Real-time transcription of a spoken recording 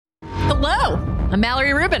Hello, I'm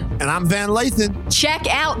Mallory Rubin. And I'm Van Lathan. Check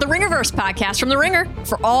out the Ringerverse podcast from The Ringer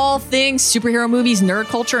for all things superhero movies, nerd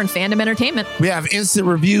culture, and fandom entertainment. We have instant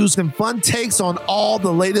reviews and fun takes on all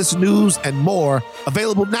the latest news and more,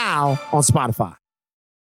 available now on Spotify.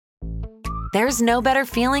 There's no better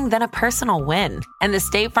feeling than a personal win, and the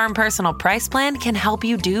State Farm Personal Price Plan can help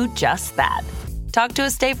you do just that. Talk to a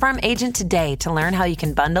State Farm agent today to learn how you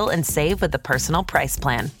can bundle and save with the Personal Price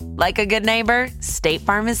Plan. Like a good neighbor, State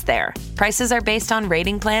Farm is there. Prices are based on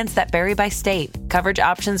rating plans that vary by state. Coverage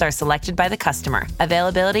options are selected by the customer.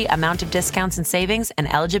 Availability, amount of discounts and savings,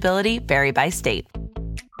 and eligibility vary by state.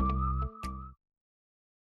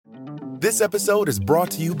 This episode is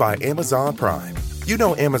brought to you by Amazon Prime. You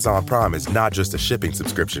know Amazon Prime is not just a shipping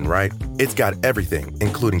subscription, right? It's got everything,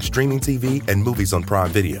 including streaming TV and movies on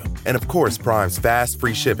Prime Video. And of course, Prime's fast,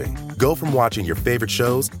 free shipping. Go from watching your favorite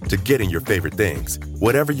shows to getting your favorite things.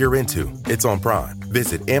 Whatever you're into, it's on Prime.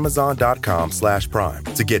 Visit Amazon.com/Prime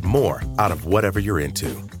to get more out of whatever you're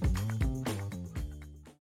into.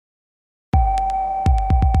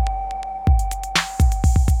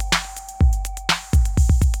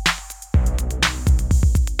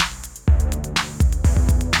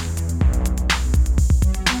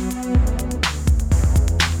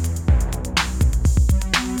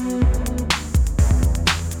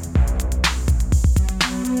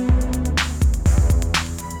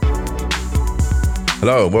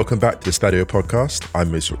 Hello and welcome back to the Stadio Podcast. I'm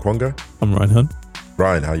Musa Okwonga. I'm Ryan Hunt.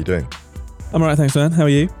 Ryan, how are you doing? I'm alright, thanks, man. How are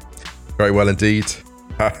you? Very well indeed.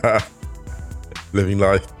 Living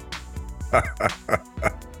life.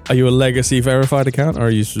 Are you a legacy verified account or are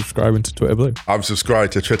you subscribing to Twitter Blue? I'm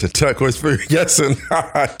subscribed to Twitter Turquoise Blue. Yes, and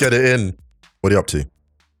get it in. What are you up to?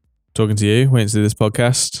 Talking to you, waiting to do this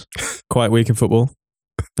podcast. Quiet week in football.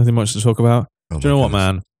 Nothing much to talk about. Oh do you know my what,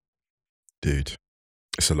 goodness. man? Dude,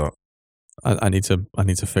 it's a lot. I need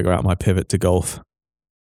to figure out my pivot to golf.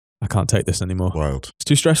 I can't take this anymore. Wild. It's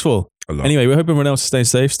too stressful. A lot. Anyway, we hope everyone else is staying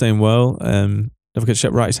safe, staying well. Don't forget to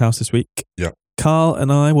check Wrighty's house this week. Yeah. Carl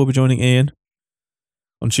and I will be joining Ian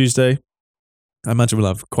on Tuesday. I imagine we'll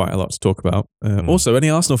have quite a lot to talk about. Also, any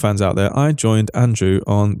Arsenal fans out there, I joined Andrew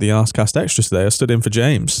on the Arscast Extra today. I stood in for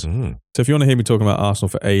James. So if you want to hear me talking about Arsenal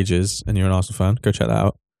for ages and you're an Arsenal fan, go check that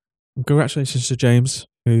out. Congratulations to James,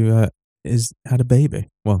 who had a baby.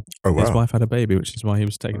 Well, his wife had a baby, which is why he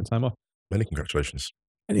was taking time off. Many congratulations.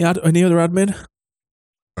 Any other admin?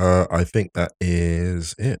 I think that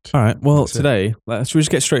is it. All right. Well, That's today, should we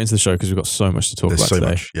just get straight into the show because we've got so much to talk There's about so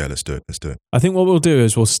today. much. Yeah, let's do it. I think what we'll do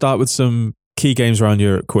is we'll start with some key games around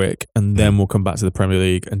Europe quick, and then we'll come back to the Premier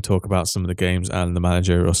League and talk about some of the games and the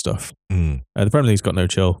managerial stuff. The Premier League's got no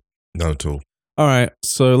chill. None at all. All right.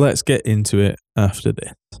 So let's get into it after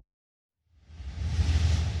this.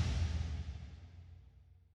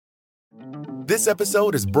 This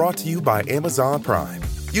episode is brought to you by Amazon Prime.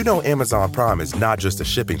 You know Amazon Prime is not just a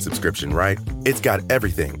shipping subscription, right? It's got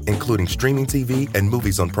everything, including streaming TV and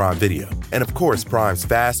movies on Prime Video. And of course, Prime's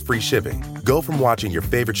fast, free shipping. Go from watching your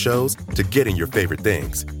favorite shows to getting your favorite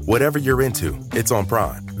things. Whatever you're into, it's on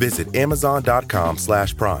Prime. Visit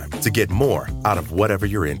Amazon.com/Prime to get more out of whatever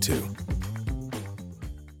you're into.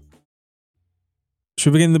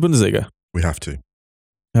 Should we begin the Bundesliga? We have to.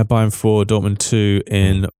 Bayern 4, Dortmund 2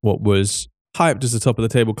 in what was hyped as the top of the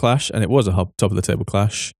table clash, and it was a top of the table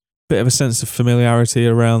clash. Bit of a sense of familiarity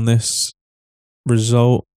around this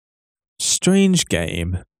result. Strange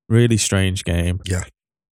game. Really strange game. Yeah. Do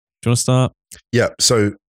you want to start? Yeah.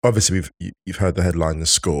 So obviously you've heard the headline, the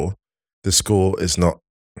score. The score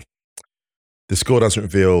doesn't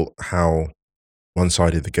reveal how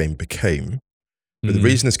one-sided the game became. But the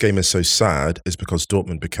reason this game is so sad is because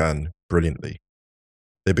Dortmund began brilliantly.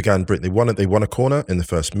 They won a corner in the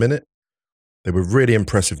first minute. They were really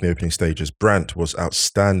impressive in the opening stages. Brandt was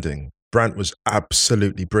outstanding. Brandt was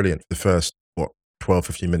absolutely brilliant for the first, 12,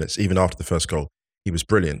 15 minutes. Even after the first goal, he was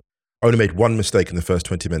brilliant. Only made one mistake in the first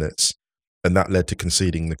 20 minutes, and that led to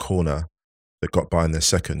conceding the corner that got Bayern their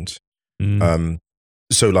second.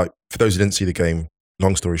 So, for those who didn't see the game,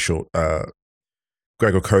 long story short,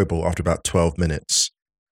 Gregor Kobel, after about 12 minutes,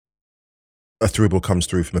 a through ball comes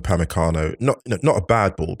through from Upamecano. Not a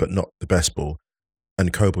bad ball, but not the best ball.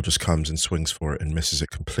 And Kobel just comes and swings for it and misses it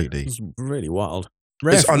completely. It's really wild.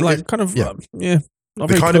 Not the kind of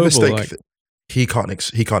Kobel, mistake that he can't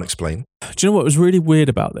explain. Do you know what was really weird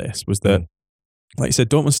about this was that, like you said,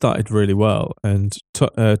 Dortmund started really well, and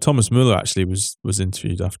Thomas Muller actually was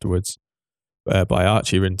interviewed afterwards by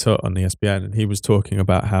Archie Rintut on ESPN, and he was talking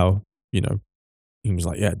about how, he was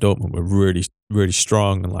like, yeah, Dortmund were really, really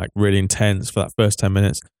strong and really intense for that first 10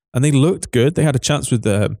 minutes. And they looked good. They had a chance with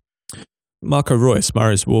Marco Reus,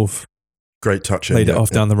 Marius Wolf, Great touch in. Played it off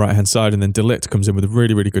down the right-hand side, and then De Ligt comes in with a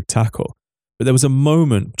really, really good tackle. But there was a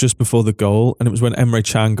moment just before the goal, and it was when Emre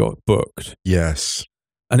Can got booked. Yes.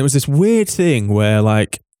 And it was this weird thing where,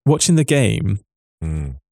 like, watching the game,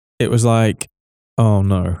 it was like, oh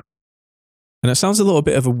no. And it sounds a little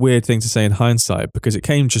bit of a weird thing to say in hindsight because it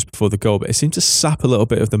came just before the goal, but it seemed to sap a little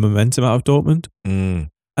bit of the momentum out of Dortmund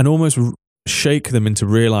and almost shake them into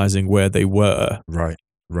realizing where they were. Right.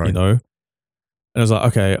 You know? And I was like,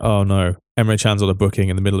 okay, oh no. Emre Can's on a booking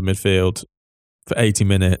in the middle of midfield for 80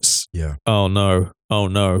 minutes. Yeah. Oh no,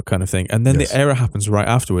 kind of thing. And then the error happens right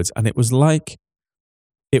afterwards. And it was like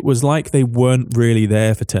they weren't really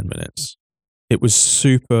there for 10 minutes. It was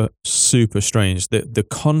super, super strange. The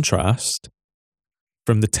contrast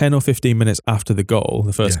from the 10 or 15 minutes after the goal,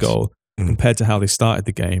 the first goal, compared to how they started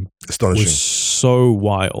the game, astonishing. Was so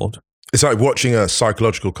wild. It's like watching a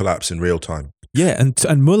psychological collapse in real time. Yeah,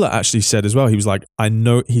 and Muller actually said as well, he was like,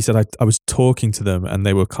 he said, I was talking to them and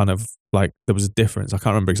they were kind of like, there was a difference. I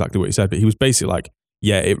can't remember exactly what he said, but he was basically like,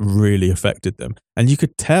 yeah, it really affected them. And you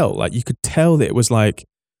could tell that it was like,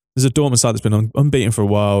 there's a Dortmund side that's been unbeaten for a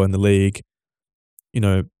while in the league, you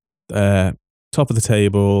know, top of the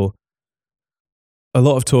table. A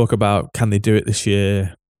lot of talk about can they do it this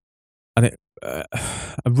year, and a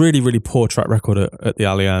really, really poor track record at the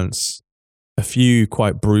Allianz. A few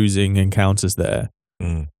quite bruising encounters there,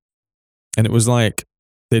 and it was like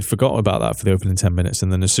they'd forgotten about that for the opening 10 minutes,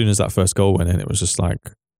 and then as soon as that first goal went in, it was just like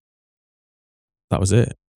that was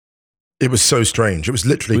it. It was so strange. It was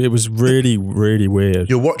literally. It was really, really weird.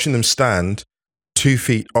 You're watching them stand 2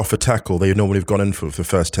 feet off a tackle they would normally have gone in for the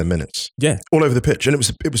first 10 minutes. Yeah. All over the pitch. And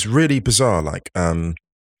it was really bizarre. Like the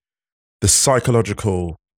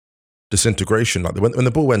psychological disintegration. Like when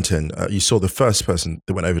the ball went in, you saw the first person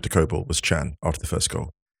that went over to Kobel was Can after the first goal.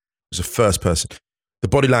 It was the first person. The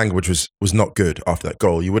body language was not good after that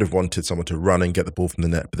goal. You would have wanted someone to run and get the ball from the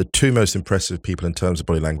net. But the two most impressive people in terms of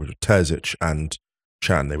body language were Terzic and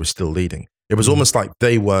Can. They were still leading. It was almost like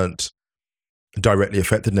they weren't directly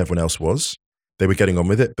affected and everyone else was. They were getting on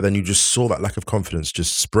with it, but then you just saw that lack of confidence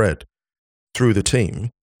just spread through the team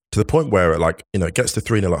to the point where it gets to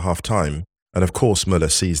 3-0 at half time. And of course, Muller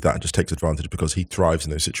sees that and just takes advantage because he thrives in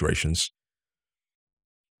those situations.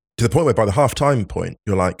 To the point where by the half time point,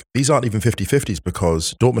 you're like, these aren't even 50-50s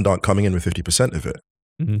because Dortmund aren't coming in with 50% of it.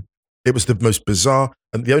 Mm-hmm. It was the most bizarre.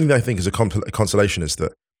 And the only thing I think is a consolation is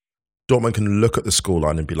that Dortmund can look at the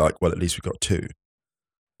scoreline and be like, well, at least we got 2.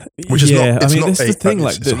 Which is not. I mean, that's the thing.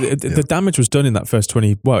 Like the damage was done in that first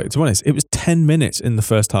 20. Well, to be honest, it was 10 minutes in the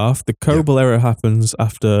first half. The Kobel error happens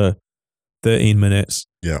after 13 minutes.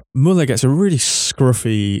 Yeah, Muller gets a really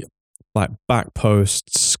scruffy, like back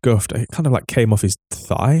post scuffed. It kind of like came off his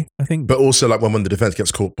thigh, I think. But also like when the defense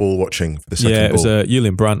gets caught ball watching for the second ball. Yeah, it was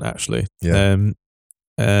Julian Brandt actually. Yeah,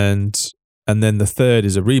 and then the third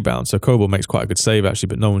is a rebound. So Kobel makes quite a good save actually,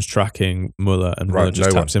 but no one's tracking Muller, and Muller just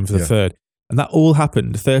taps in for the third. And that all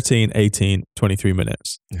happened 13, 18, 23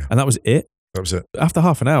 minutes. Yeah. And that was it. That was it. After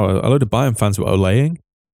half an hour, a load of Bayern fans were olaying.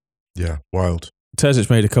 Yeah, wild. Terzic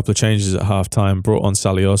made a couple of changes at half time, brought on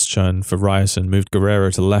Salih Özcan for Rice and moved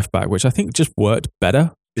Guerrero to left back, which I think just worked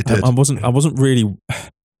better. It did. I wasn't really...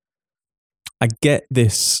 I get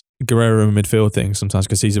this Guerrero midfield thing sometimes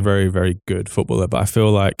because he's a very, very good footballer, but I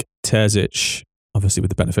feel like Terzic, obviously with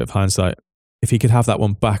the benefit of hindsight, if he could have that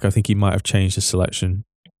one back, I think he might have changed his selection.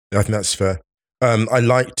 I think that's fair. I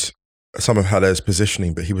liked some of Haller's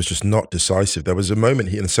positioning, but he was just not decisive. There was a moment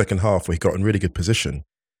in the second half where he got in really good position,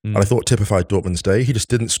 and I thought typified Dortmund's day. He just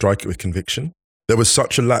didn't strike it with conviction. There was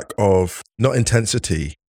such a lack of, not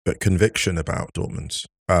intensity, but conviction about Dortmund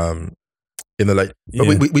in the late. But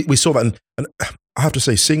we saw that, and I have to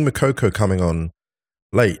say, seeing Moukoko coming on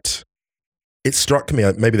late, it struck me,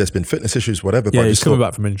 maybe there's been fitness issues, whatever. Yeah, he's coming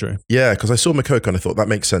back from injury. Yeah, because I saw Moukoko and I thought that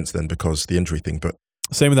makes sense then because the injury thing, but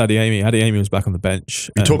same with Adeyemi. Adeyemi was back on the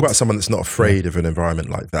bench. You talk about someone that's not afraid of an environment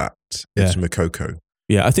like that. It's Moukoko.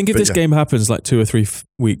 Yeah, I think if this game happens like 2 or 3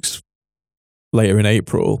 weeks later in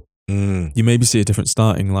April, you maybe see a different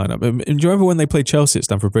starting lineup. Do you remember when they played Chelsea at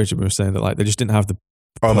Stamford Bridge and we were saying that like they just didn't have the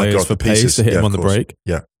players for pace to hit him on the break?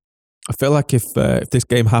 Yeah. I feel like if this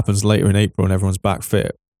game happens later in April and everyone's back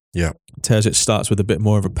fit, Terzic starts with a bit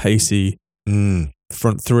more of a pacey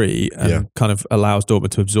front three and kind of allows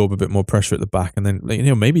Dortmund to absorb a bit more pressure at the back, and then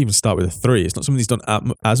maybe even start with a 3. It's not something he's done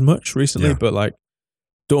as much recently, but like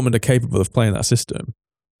Dortmund are capable of playing that system.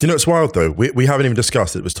 Do you know what's wild though? We haven't even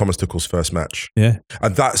discussed it was Thomas Tuchel's first match. Yeah,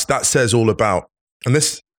 and that says all about. And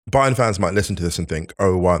this Bayern fans might listen to this and think,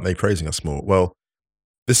 oh, why aren't they praising us more? Well,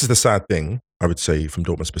 this is the sad thing I would say from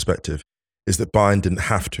Dortmund's perspective is that Bayern didn't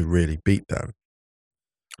have to really beat them.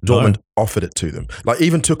 Dortmund offered it to them. Like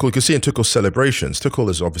even Tuchel, you can see in Tuchel's celebrations, Tuchel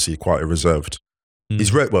is obviously quite a reserved.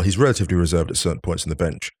 He's relatively reserved at certain points on the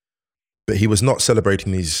bench, but he was not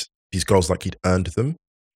celebrating these goals like he'd earned them.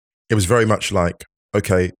 It was very much like,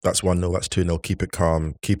 okay, that's 1-0, that's 2-0, keep it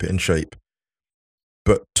calm, keep it in shape.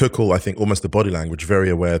 But Tuchel, I think, almost the body language, very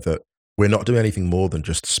aware that we're not doing anything more than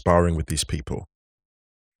just sparring with these people.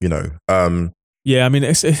 You know? Yeah, I mean,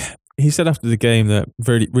 he said after the game that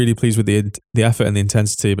very really pleased with the effort and the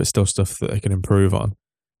intensity, but still stuff that they can improve on.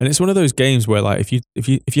 And it's one of those games where, like, if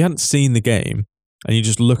you hadn't seen the game and you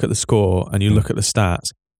just look at the score and you look at the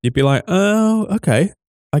stats, you'd be like, oh, okay,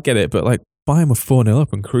 I get it. But like Bayern were 4-0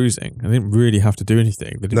 up and cruising. They didn't really have to do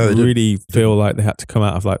anything. They didn't really feel like they had to come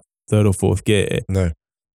out of like third or fourth gear. No.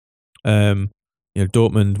 You know,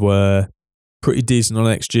 Dortmund were pretty decent on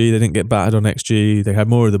XG. They didn't get battered on XG. They had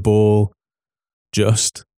more of the ball.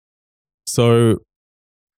 So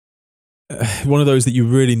one of those that you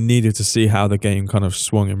really needed to see how the game kind of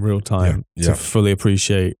swung in real time to fully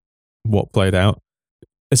appreciate what played out.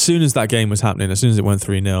 As soon as that game was happening, as soon as it went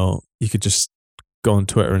 3-0, you could just go on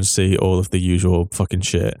Twitter and see all of the usual fucking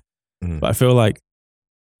shit. But I feel like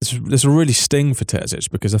this will really sting for Terzic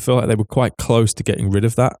because I feel like they were quite close to getting rid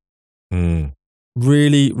of that.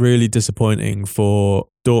 Really, really disappointing for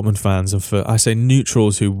Dortmund fans and for, I say,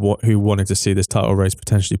 neutrals who wanted to see this title race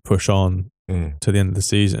potentially push on to the end of the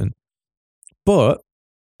season. But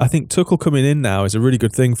I think Tuchel coming in now is a really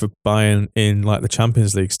good thing for Bayern in like the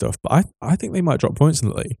Champions League stuff. But I think they might drop points in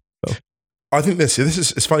the league. So. I think this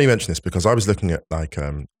is, it's funny you mention this because I was looking at like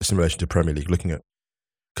this in relation to Premier League, looking at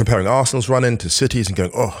comparing Arsenal's run in to City's and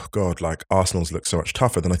going, oh God, like Arsenal's look so much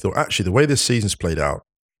tougher. Then I thought, actually, the way this season's played out,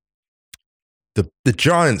 the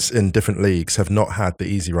giants in different leagues have not had the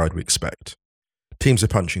easy ride we expect. Teams are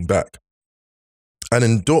punching back, and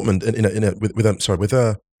in Dortmund, in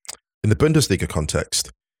the Bundesliga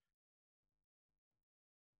context,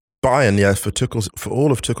 Bayern, for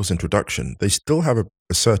all of Tuchel's introduction, they still have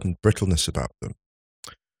a certain brittleness about them.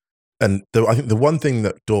 And I think the one thing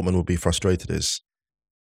that Dortmund will be frustrated is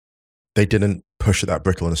they didn't push at that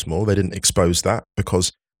brittleness more. They didn't expose that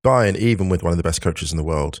because Bayern, even with one of the best coaches in the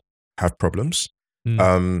world, have problems.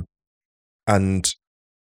 And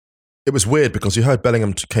it was weird because you heard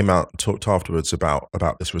Bellingham came out and talked afterwards about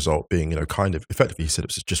this result being, kind of effectively, he said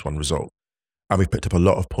it was just one result. And we picked up a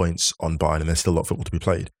lot of points on Bayern and there's still a lot of football to be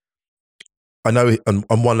played. I know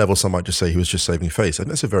on one level, some might just say he was just saving face. I think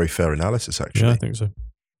that's a very fair analysis, actually. Yeah, I think so.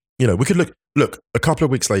 We could look a couple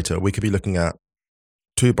of weeks later, we could be looking at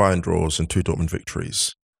 2 Bayern draws and 2 Dortmund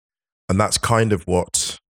victories. And that's kind of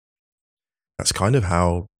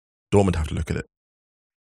how Dortmund have to look at it.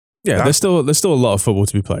 Yeah, there's still a lot of football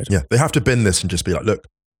to be played. Yeah, they have to bend this and just be like, look,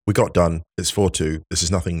 we got done. It's 4-2. This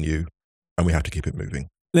is nothing new. And we have to keep it moving. At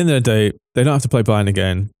the end of the day, they don't have to play Bayern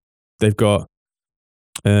again. They've got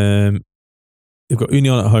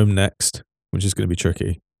Union at home next, which is going to be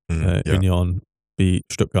tricky. Union beat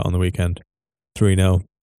Stuttgart on the weekend, 3-0.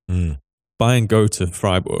 Bayern go to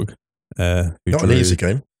Freiburg. Not an easy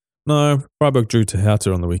game. No, Freiburg drew to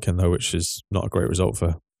Hertha on the weekend though, which is not a great result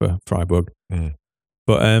for Freiburg.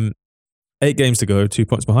 But 8 games to go, 2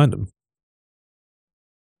 points behind them.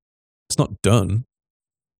 It's not done.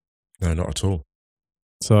 No, not at all.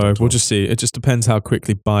 So we'll just see. It just depends how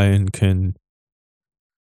quickly Bayern can.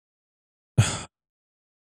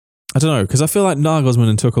 I don't know, because I feel like Nagelsmann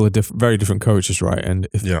and Tuchel are very different coaches, right? And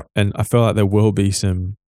and I feel like there will be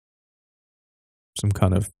some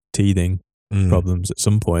kind of teething problems at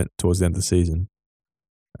some point towards the end of the season.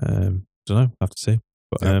 Don't know, have to see.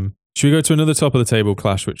 But should we go to another top of the table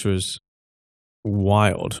clash, which was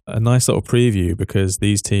wild? A nice little preview because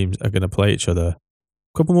these teams are going to play each other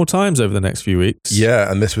a couple more times over the next few weeks. Yeah,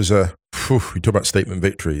 and this was we talk about statement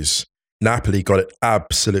victories. Napoli got it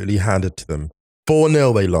absolutely handed to them.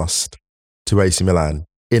 4-0 they lost to AC Milan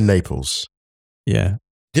in Naples. Yeah.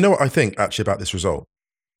 Do you know what I think actually about this result?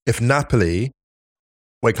 If Napoli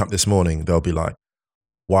wake up this morning, they'll be like,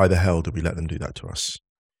 why the hell did we let them do that to us?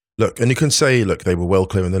 Look, and you can say, look, they were well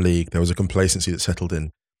clear in the league. There was a complacency that settled in.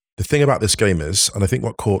 The thing about this game is, and I think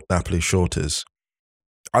what caught Napoli short is,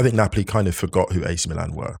 I think Napoli kind of forgot who AC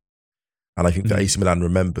Milan were. And I think that AC Milan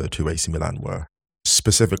remembered who AC Milan were.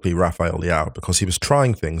 Specifically Rafael Leao, because he was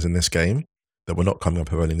trying things in this game that were not coming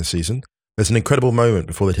up early in the season. There's an incredible moment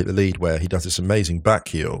before they hit the lead where he does this amazing back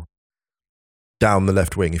heel down the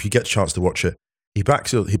left wing. If you get a chance to watch it, he back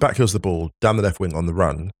heels the ball down the left wing on the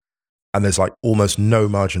run, and there's like almost no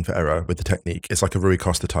margin for error with the technique. It's like a Rui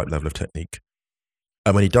Costa type level of technique.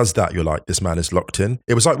 And when he does that, you're like, this man is locked in.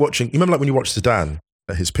 It was like watching, you remember like when you watch Zidane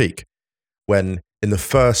at his peak, when in the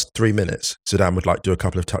first 3 minutes, Zidane would like do a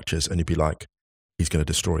couple of touches and you'd be like, he's going to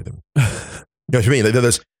destroy them. You know what I mean?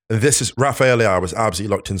 This is Rafael Leao was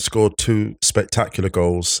absolutely locked in, scored 2 spectacular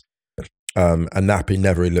goals, and Napoli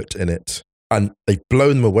never really looked in it. And they've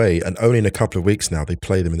blown them away, and only in a couple of weeks now they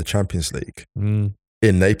play them in the Champions League in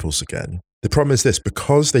Naples again. The problem is this,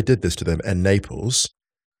 because they did this to them in Naples,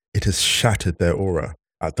 it has shattered their aura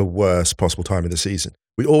at the worst possible time in the season.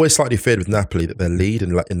 We always slightly feared with Napoli that their lead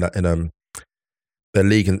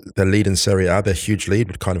their lead in Serie A, their huge lead,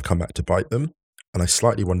 would kind of come back to bite them. And I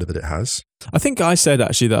slightly wonder that it has. I think I said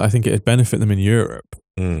actually that I think it'd benefit them in Europe,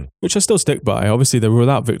 which I still stick by. Obviously, they were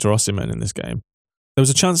without Victor Osimhen in this game. There was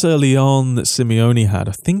a chance early on that Simeone had.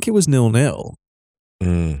 I think it was 0-0.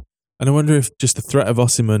 And I wonder if just the threat of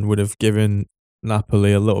Osimhen would have given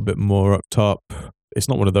Napoli a little bit more up top. It's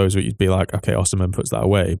not one of those where you'd be like, okay, Osimhen puts that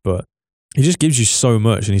away, but he just gives you so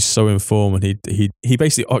much, and he's so in form, and he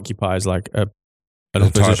basically occupies like an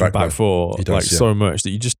opposition back four so much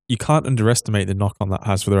that you can't underestimate the knock on that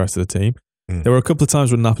has for the rest of the team. There were a couple of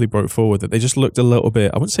times when Napoli broke forward that they just looked a little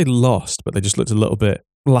bit, I wouldn't say lost, but they just looked a little bit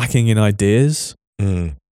lacking in ideas.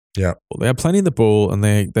 Yeah, they had plenty of the ball, and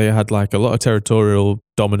they had like a lot of territorial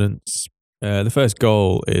dominance. The first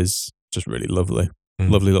goal is just really lovely,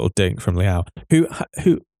 lovely little dink from Leao. Who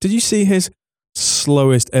did you see his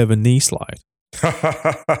slowest ever knee slide?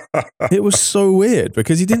 It was so weird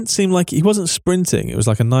because he didn't seem like he wasn't sprinting. It was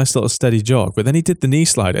like a nice little steady jog, but then he did the knee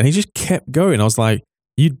slide and he just kept going. I was like,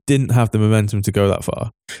 you didn't have the momentum to go that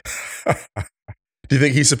far. Do you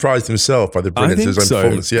think he surprised himself by the brilliance of his own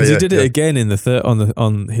performance? Because he did it again in the third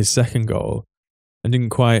on his second goal and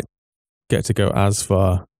didn't quite get to go as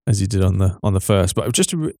far as he did on the first. But it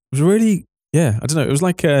was really, I don't know. It was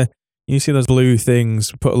like you see those blue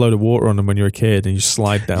things, put a load of water on them when you're a kid and you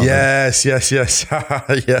slide down. Yes. I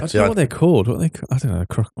don't know what they're called. I don't know.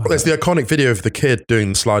 Well, there's the iconic video of the kid doing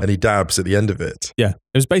the slide and he dabs at the end of it. Yeah,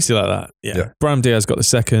 it was basically like that. Yeah. Brahim Diaz got the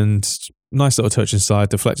second. Nice little touch inside,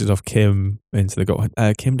 deflected off Kim into the goal.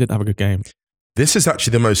 Kim didn't have a good game. This is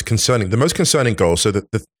actually the most concerning goal. So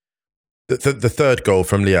the third goal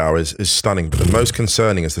from Leao is stunning, but the most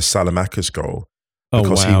concerning is the Salamakers goal.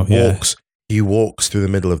 Because he walks through the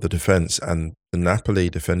middle of the defence and the Napoli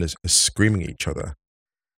defenders are screaming at each other.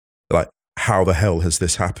 Like, how the hell has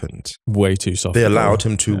this happened? Way too soft. They allowed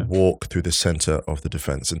him to walk through the centre of the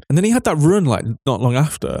defence. And then he had that run like not long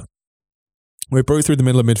after, where he broke through the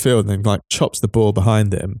middle of midfield and then like chops the ball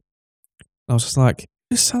behind him. I was just like,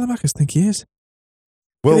 who does Salamakers think he is?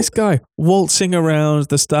 Well, this guy waltzing around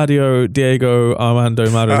the Stadio Diego Armando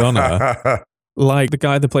Maradona like the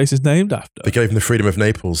guy the place is named after. They gave him the freedom of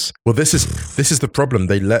Naples. Well, this is the problem.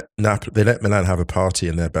 They let Milan have a party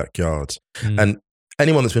in their backyard. And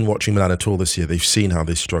anyone that's been watching Milan at all this year, they've seen how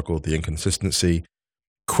they struggled, the inconsistency,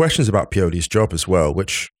 questions about Pioli's job as well,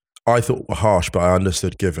 which I thought were harsh, but I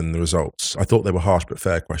understood given the results. I thought they were harsh but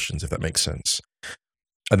fair questions, if that makes sense.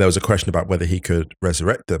 And there was a question about whether he could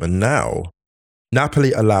resurrect them. And now,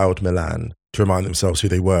 Napoli allowed Milan to remind themselves who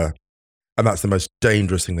they were. And that's the most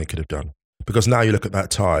dangerous thing they could have done. Because now you look at that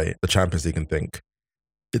tie, the Champions League, and think,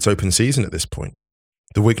 it's open season at this point.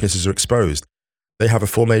 The weaknesses are exposed. They have a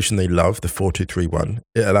formation they love, the 4-2-3-1.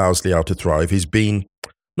 It allows Leao to thrive. He's been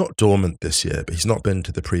not dormant this year, but he's not been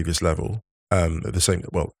to the previous level.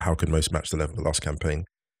 How can most match the level of the last campaign?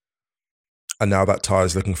 And now that tie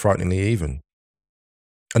is looking frighteningly even.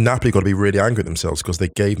 And Napoli got to be really angry at themselves because they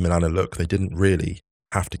gave Milan a look they didn't really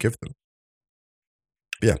have to give them.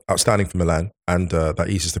 But yeah, outstanding for Milan. And that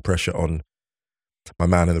eases the pressure on my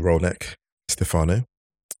man in the roll neck, Stefano,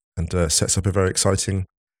 and sets up a very exciting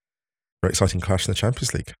clash in the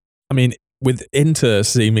Champions League. I mean, with Inter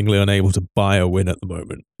seemingly unable to buy a win at the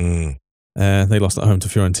moment, they lost at home to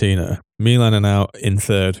Fiorentina. Milan are now in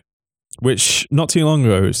third, which not too long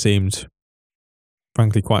ago seemed,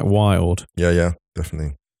 frankly, quite wild. Yeah,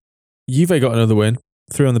 definitely. Juve got another win.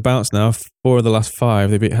 3 on the bounce now. 4 of the last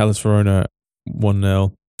 5. They beat Hellas Verona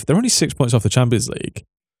 1-0. They're only 6 points off the Champions League.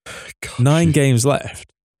 God, 9 games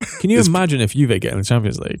left. Can you imagine if Juve get in the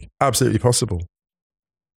Champions League? Absolutely possible.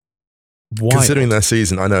 Wild. Considering their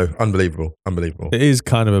season, I know. Unbelievable. It is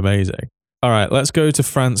kind of amazing. All right, let's go to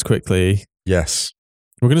France quickly. Yes.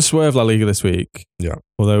 We're going to swerve La Liga this week. Yeah.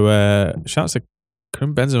 Although, shouts to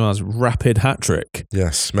Karim Benzema's rapid hat-trick.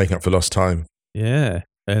 Yes, making up for lost time. Yeah.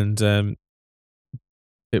 And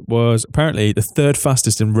it was apparently the 3rd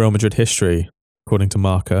fastest in Real Madrid history, according to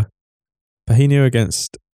Marca. Pahino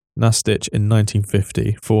against Nastic in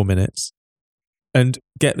 1950, 4 minutes. And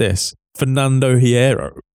get this, Fernando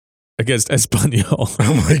Hierro against Espanyol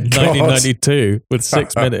in 1992 with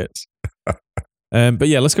 6 minutes. But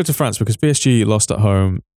yeah, let's go to France because PSG lost at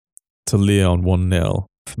home to Lyon 1-0.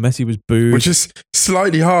 Messi was booed. Which is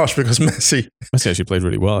slightly harsh because Messi actually played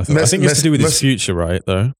really well. I think it's to do with his future, right,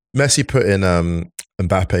 though? Messi put in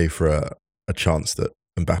Mbappe for a chance that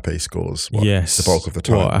Mbappe scores the bulk of the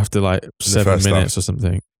time. After like 7 minutes or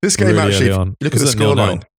something. This game really actually, on. You look at the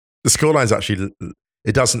scoreline. The scoreline's actually,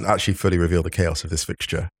 it doesn't actually fully reveal the chaos of this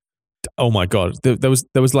fixture. Oh my God. There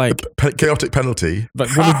was like chaotic penalty.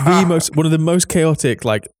 Like one of the most chaotic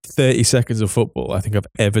like 30 seconds of football I think I've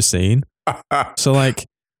ever seen. So like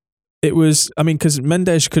it was, I mean, because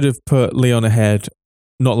Mendes could have put Leon ahead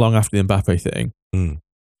not long after the Mbappe thing. Mm.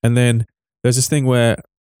 And then there's this thing where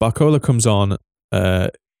Barcola comes on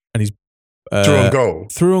and he's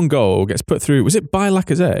through on goal, gets put through. Was it by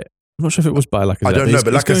Lacazette? I'm not sure if it was by Lacazette. I don't know,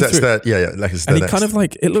 but Lacazette's there. Yeah, Lacazette's there. And he kind of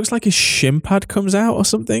like, it looks like his shin pad comes out or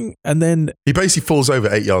something. And then he basically falls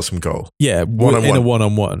over 8 yards from goal. Yeah, in a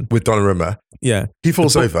one-on-one. With Donnarumma. Yeah. He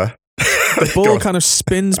falls over. The ball kind of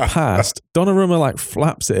spins past. Donnarumma like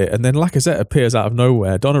flaps it, and then Lacazette appears out of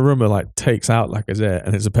nowhere. Donnarumma like takes out Lacazette,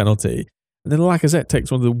 and it's a penalty. And then Lacazette takes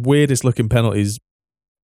one of the weirdest looking penalties,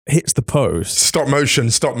 hits the post. Stop motion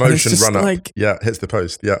run up. Like, yeah, hits the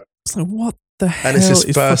post. Yeah. It's like, what the hell? And it's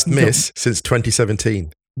his first miss since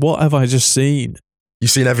 2017. What have I just seen? You've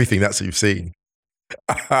seen everything. That's what you've seen.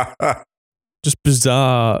 Just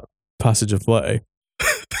bizarre passage of play.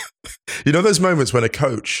 You know those moments when a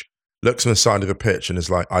coach looks on the side of a pitch and is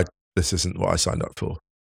like, this isn't what I signed up for.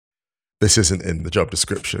 This isn't in the job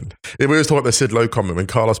description. We always talk about the Sid Lowe comment when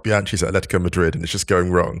Carlos Bianchi's at Atletico Madrid and it's just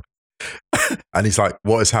going wrong. And he's like,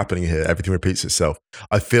 what is happening here? Everything repeats itself.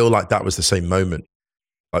 I feel like that was the same moment.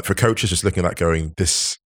 Like for coaches just looking at that going,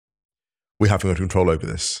 we have no control over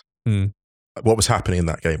this. Mm. What was happening in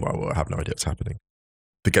that game? Well, I have no idea what's happening.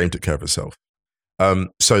 The game took care of itself.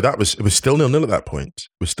 So it was still 0-0 at that point. It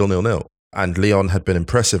was still 0-0. And Leon had been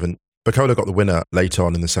impressive and Barcola got the winner late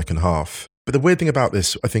on in the second half. But the weird thing about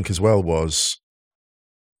this, I think, as well, was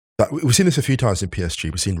that we've seen this a few times in PSG.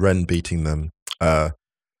 We've seen Rennes beating them.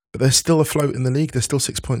 But they're still afloat in the league. They're still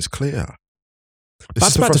 6 points clear.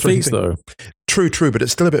 That's bad defeats, though. True. But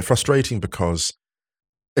it's still a bit frustrating because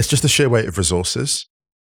it's just the sheer weight of resources.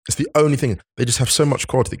 It's the only thing. They just have so much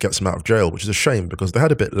quality that gets them out of jail, which is a shame because they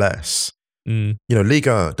had a bit less. Mm. You know,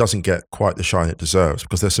 Liga doesn't get quite the shine it deserves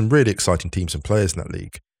because there's some really exciting teams and players in that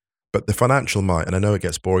league. But the financial might, and I know it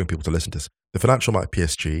gets boring people to listen to this, the financial might of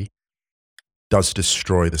PSG does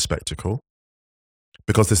destroy the spectacle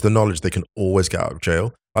because there's the knowledge they can always get out of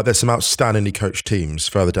jail. Like there's some outstandingly coached teams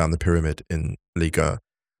further down the pyramid in Liga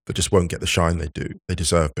that just won't get the shine they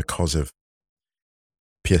deserve because of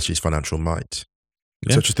PSG's financial might.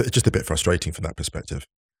 Yeah. So it's just a bit frustrating from that perspective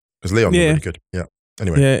because Leon were really good. Yeah.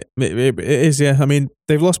 Anyway. Yeah, it is. Yeah, I mean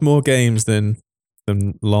they've lost more games than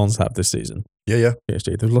Lens have this season. Yeah.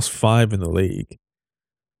 PSG. They've lost 5 in the league,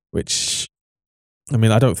 which, I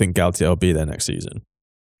mean, I don't think Galtier will be there next season.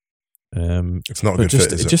 It's not a good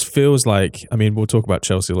fit, is it? It just feels like, I mean, we'll talk about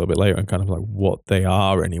Chelsea a little bit later and kind of like what they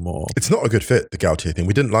are anymore. It's not a good fit, the Galtier thing.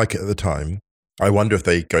 We didn't like it at the time. I wonder if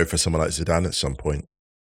they go for someone like Zidane at some point.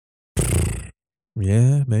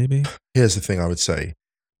 Yeah, maybe. Here's the thing I would say.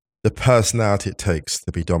 The personality it takes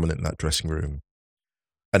to be dominant in that dressing room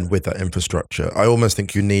and with that infrastructure, I almost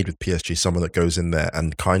think you need with PSG someone that goes in there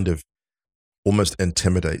and kind of almost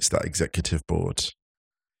intimidates that executive board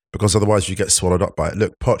because otherwise you get swallowed up by it.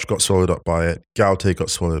 Look, Poch got swallowed up by it. Galtier got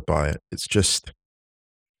swallowed by it. It's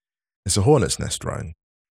a hornet's nest, Ryan,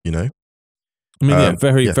 you know? I mean,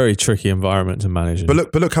 very tricky environment to manage.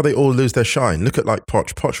 But look how they all lose their shine. Look at like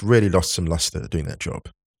Poch. Poch really lost some luster doing that job.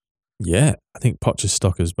 Yeah, I think Poch's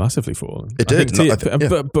stock has massively fallen. It did.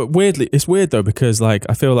 But weirdly, it's weird though because like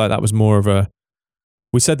I feel like that was more of a.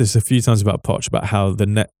 We said this a few times about Poch about how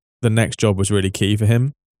the next job was really key for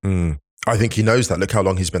him. Mm. I think he knows that. Look how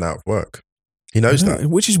long he's been out of work. He knows that,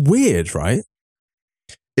 which is weird, right?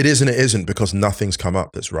 It is and it isn't because nothing's come up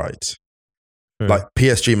that's right. Like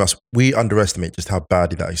PSG we underestimate just how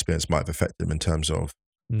badly that experience might have affected him in terms of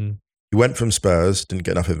he went from Spurs, didn't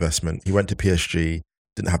get enough investment. He went to PSG,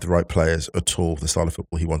 didn't have the right players at all for the style of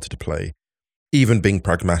football he wanted to play. Even being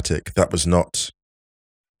pragmatic, that was not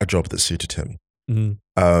a job that suited him.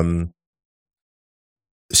 Mm-hmm.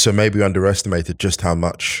 So maybe we underestimated just how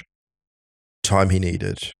much time he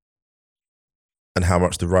needed and how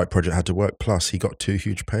much the right project had to work. Plus, he got 2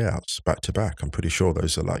 huge payouts back to back. I'm pretty sure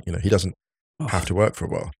those are like, he doesn't have to work for a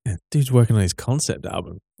while. Yeah, dude's working on his concept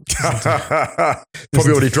album.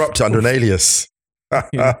 Probably already dropped it under an alias.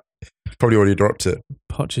 Probably already dropped it.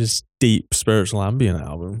 Poch's deep spiritual ambient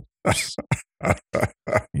album.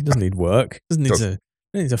 He doesn't need work. He doesn't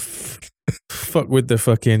need to fuck with the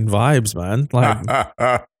fucking vibes, man. Like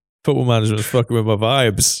Football management's fucking with my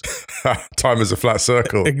vibes. Time is a flat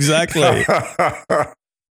circle. Exactly.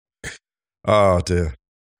 Oh, dear.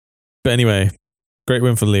 But anyway, great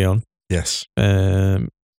win for Lyon. Yes.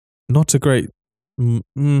 Not a great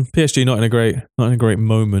PSG. Not in a great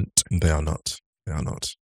moment. They are not. They are not.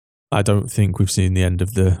 I don't think we've seen the end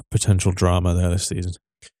of the potential drama there this season.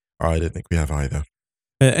 I don't think we have either.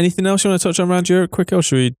 Anything else you want to touch on around Europe quick, or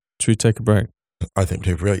should we take a break? I think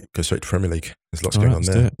we'll go straight to Premier League. There's lots All going right,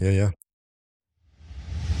 on there.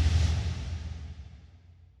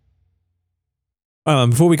 Yeah.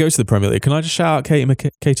 Before we go to the Premier League, can I just shout out Katie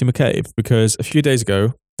McCabe? Because a few days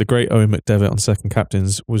ago, the great Owen McDevitt on Second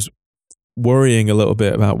Captains was worrying a little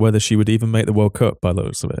bit about whether she would even make the World Cup by the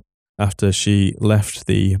looks of it, after she left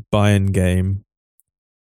the Bayern game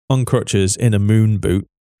on crutches in a moon boot.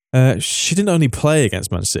 She didn't only play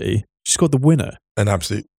against Man City, she scored the winner. An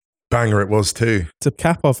absolute banger it was too. To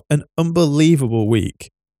cap off an unbelievable week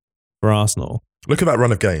for Arsenal. Look at that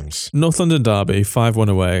run of games. North London derby, 5-1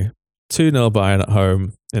 away, 2-0 Bayern at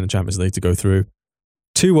home in the Champions League to go through.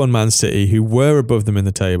 2-1 Man City, who were above them in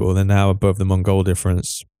the table, they're now above them on goal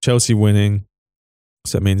difference. Chelsea winning,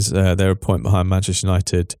 so it means they're a point behind Manchester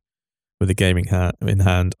United with a game in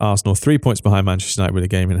hand. Arsenal 3 points behind Manchester United with a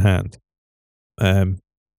game in hand.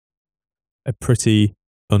 A pretty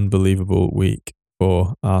unbelievable week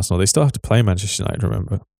for Arsenal. They still have to play Manchester United,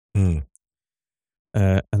 remember? And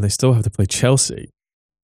they still have to play Chelsea.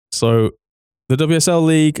 So the WSL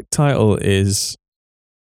League title is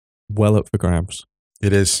well up for grabs.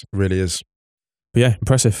 It is, really is. But yeah,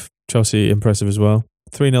 impressive. Chelsea impressive as well.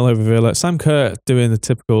 3-0 over Villa. Sam Kerr doing the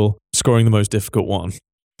typical scoring the most difficult one.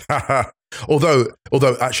 although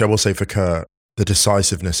actually I will say for Kerr, the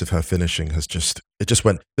decisiveness of her finishing has just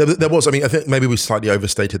went. There was, I think maybe we slightly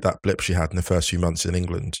overstated that blip she had in the first few months in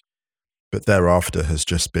England, but thereafter has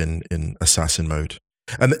just been in assassin mode.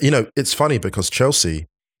 And it's funny because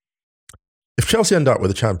if Chelsea end up with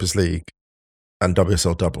the Champions League and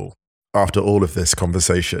WSL double after all of this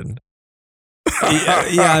conversation.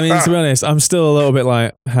 To be honest, I'm still a little bit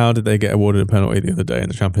like, how did they get awarded a penalty the other day in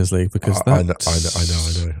the Champions League? Because I know.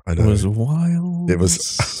 It was wild. It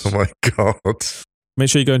was, oh my God. Make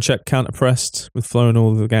sure you go and check Counterpressed with Flo and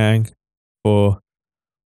all the gang for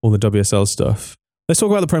all the WSL stuff. Let's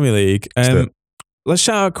talk about the Premier League. Let's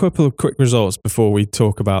shout out a couple of quick results before we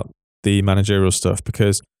talk about the managerial stuff.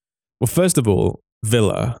 Because, well, first of all,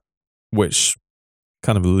 Villa, which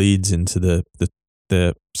kind of leads into the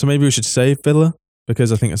so maybe we should save Villa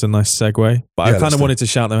because I think it's a nice segue. But I kind of wanted to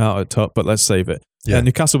shout them out at top, but let's save it. Yeah.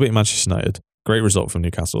 Newcastle beat Manchester United. Great result from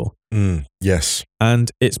Newcastle. Yes. And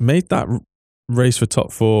it's made that race for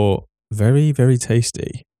top four very, very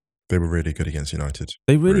tasty. They were really good against United.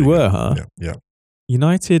 They really were, good. Huh? Yeah.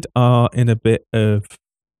 United are in a bit of,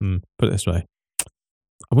 put it this way,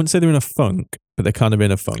 I wouldn't say they're in a funk, but they're kind of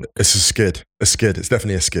in a funk. It's a skid. It's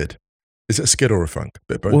definitely a skid. Is it a skid or a funk?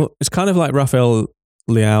 Bit both. Well, it's kind of like Rafael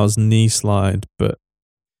Leao's knee slide, but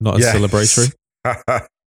not as celebratory.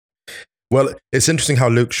 Well, it's interesting how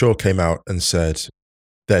Luke Shaw came out and said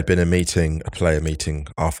there'd been a player meeting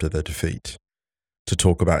after the defeat to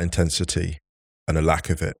talk about intensity and a lack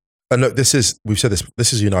of it. And look, we've said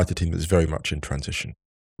this is a United team that's very much in transition,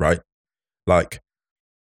 right? Like,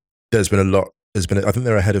 I think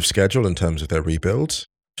they're ahead of schedule in terms of their rebuild,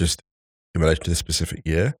 just in relation to this specific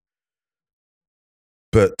year.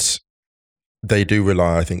 But they do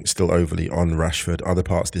rely, I think, still overly on Rashford. Other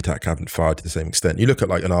parts of the attack haven't fired to the same extent. You look at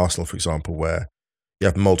like an Arsenal, for example, where you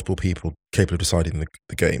have multiple people capable of deciding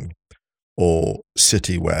the game, or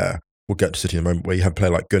City, where we'll get to City in a moment, where you have a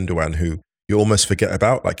player like Gundogan, who you almost forget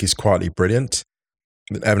about, like he's quietly brilliant.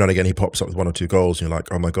 Every now and again, he pops up with 1 or 2 goals, and you're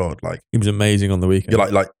like, oh my God, like he was amazing on the weekend.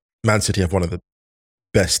 You're like Man City have one of the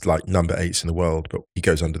best like number 8s in the world, but he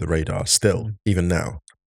goes under the radar still, even now.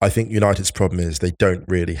 I think United's problem is they don't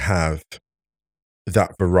really have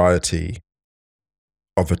that variety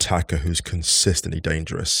of attacker who's consistently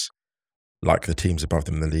dangerous like the teams above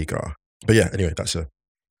them in the league are. But yeah, anyway, that's a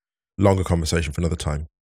longer conversation for another time.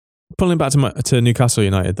 Pulling back to Newcastle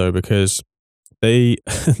United though, because their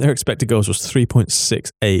expected goals was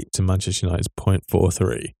 3.68 to Manchester United's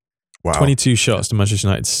 0.43. Wow. 22 shots to Manchester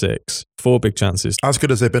United 6. 4 big chances. As good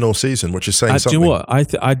as they've been all season, which is saying something. Do you know what?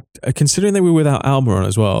 I considering they were without Almiron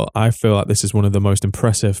as well, I feel like this is one of the most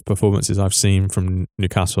impressive performances I've seen from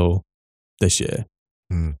Newcastle this year.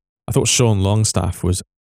 I thought Sean Longstaff was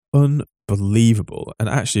unbelievable. And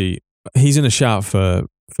actually, he's in a shout for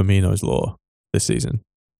Firmino's Law this season.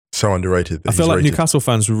 So underrated. I feel like Newcastle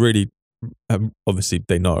fans really, obviously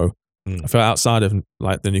they know, I feel outside of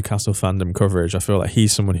like the Newcastle fandom coverage, I feel like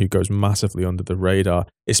he's someone who goes massively under the radar,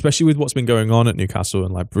 especially with what's been going on at Newcastle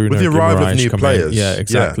and like Bruno. With the arrival of new players. In. Yeah,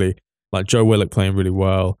 exactly. Yeah. Like Joe Willock playing really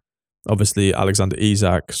well. Obviously, Alexander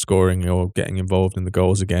Isak scoring or getting involved in the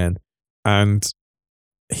goals again. And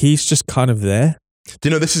he's just kind of there. Do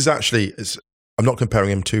you know, this is actually, I'm not comparing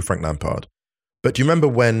him to Frank Lampard, but do you remember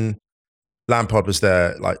when Lampard was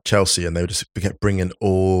there, like Chelsea, and they would just kept bringing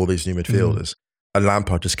all these new midfielders? And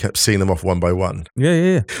Lampard just kept seeing them off one by one.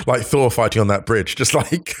 Yeah. Like Thor fighting on that bridge, just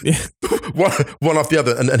like one after the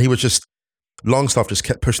other. And he was just, Longstaff just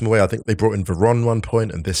kept pushing away. I think they brought in Veron one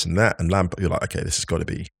point and this and that. And Lampard, you're like, okay, this has got to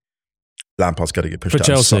be, Lampard's got to get pushed out. For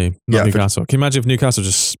Chelsea, not Newcastle. Can you imagine if Newcastle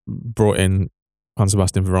just brought in Juan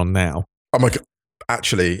Sebastian Veron now? Oh my God.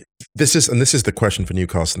 Actually, this is the question for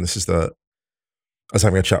Newcastle. And this is I was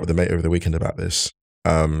having a chat with a mate over the weekend about this.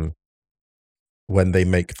 When they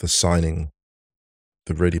make the signing,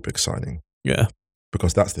 the really big signing. Yeah.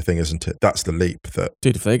 Because that's the thing, isn't it? That's the leap that...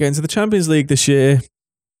 Dude, if they get into the Champions League this year...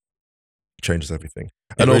 changes everything.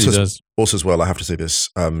 And really also as well, I have to say this,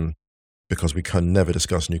 because we can never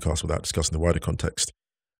discuss Newcastle without discussing the wider context.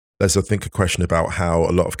 There's, I think, a question about how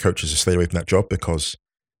a lot of coaches have stayed away from that job because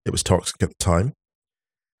it was toxic at the time.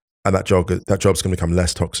 And that job's going to become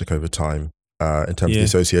less toxic over time in terms of the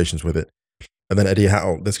associations with it. And then Eddie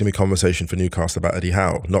Howe, there's going to be conversation for Newcastle about Eddie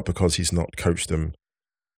Howe, not because he's not coached them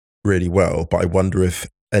really well, but I wonder if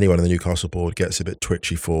anyone in the Newcastle board gets a bit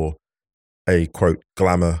twitchy for a, quote,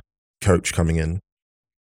 glamour coach coming in.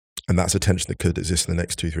 And that's a tension that could exist in the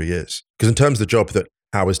next 2-3 years. Because in terms of the job that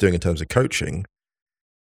Howe is doing in terms of coaching,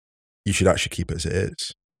 you should actually keep it as it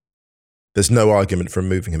is. There's no argument for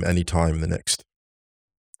moving him any time in the next,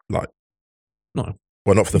 no.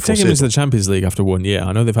 Well, not for the foreseeable. Take him into the Champions League after 1 year.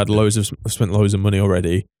 I know they've had spent loads of money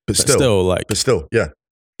already, but still, yeah.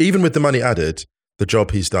 Even with the money added, the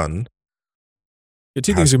job he's done. Yeah,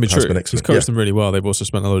 two things are going to be true. He's coached them really well. They've also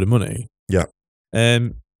spent a load of money. Yeah.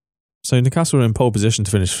 So Newcastle are in pole position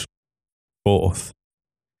to finish 4th.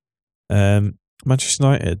 Manchester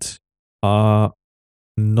United are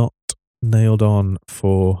not nailed on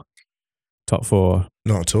for top 4.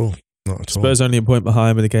 Not at all. Spurs only a point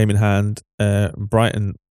behind with a game in hand.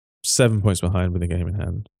 Brighton 7 points behind with a game in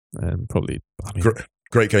hand.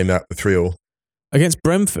 Great game that, the 3-3. Against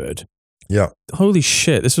Brentford. Yeah. Holy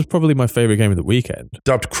shit, this was probably my favourite game of the weekend.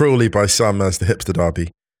 Dubbed cruelly by some as the hipster derby.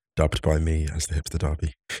 Dubbed by me as the hipster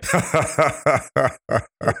derby.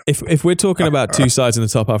 If we're talking about two sides in the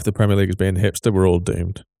top half of the Premier League as being hipster, we're all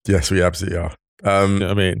doomed. Yes, we absolutely are. You know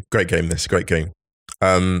what I mean? Great game, this. Great game.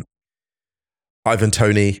 Ivan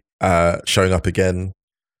Toney showing up again.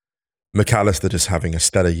 McAllister just having a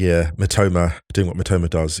stellar year. Matoma doing what Matoma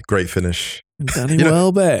does. Great finish. Danny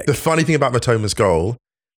Welbeck. The funny thing about Matoma's goal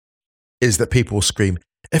is that people will scream,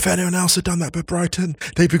 if anyone else had done that but Brighton,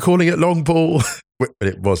 they'd be calling it long ball. But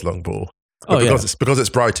it was long ball. Because it's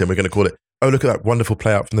Brighton, we're going to call it, oh, look at that wonderful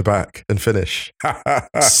play out from the back and finish.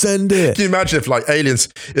 Send it. Can you imagine if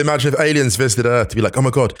aliens visited Earth to be like, oh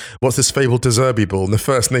my God, what's this fabled De Zerbi ball? And the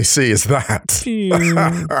first thing they see is that.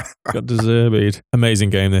 Got De Zerbi'd.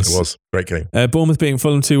 Amazing game this. It was. Great game. Bournemouth beating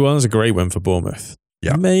Fulham 2-1 is a great win for Bournemouth.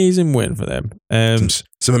 Yeah. Amazing win for them.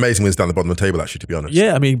 Some amazing wins down the bottom of the table, actually, to be honest.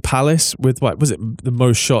 Yeah, I mean, Palace with, was it the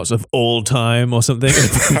most shots of all time or something?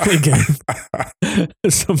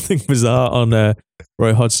 Something bizarre on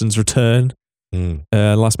Roy Hodgson's return.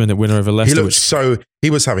 Last minute winner over Leicester. He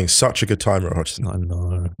was having such a good time, Roy Hodgson. I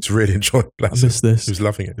know. It's really enjoyable. I missed this. He was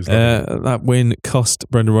loving it. That win cost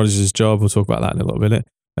Brendan Rodgers his job. We'll talk about that in a little minute.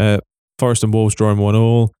 Forest and Wolves drawing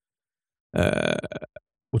 1-1.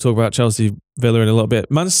 We'll talk about Chelsea Villa in a little bit.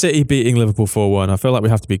 Man City beating Liverpool 4-1. I feel like we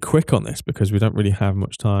have to be quick on this because we don't really have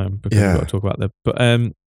much time because we've got to talk about that. But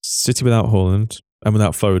City without Haaland and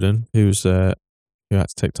without Foden, who had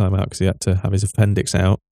to take time out because he had to have his appendix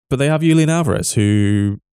out. But they have Julian Alvarez,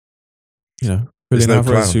 who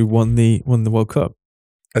won the World Cup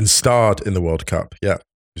and starred in the World Cup. Yeah, it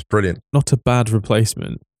was brilliant. Not a bad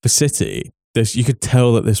replacement for City. You could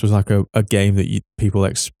tell that this was like a game that people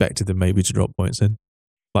expected them maybe to drop points in.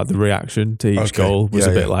 Like the reaction to each goal was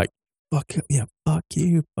a bit like, fuck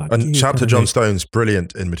you. And Chapter John Stones,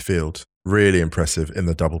 brilliant in midfield. Really impressive in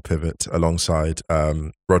the double pivot alongside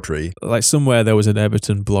Rodri. Like somewhere there was an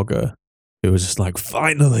Everton blogger who was just like,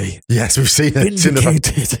 finally. Yes, we've seen it.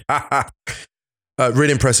 Vindicated.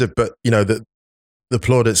 Really impressive, but the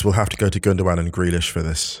plaudits will have to go to Gundogan and Grealish for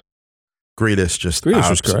this. Grealish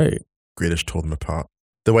was great. Grealish tore them apart.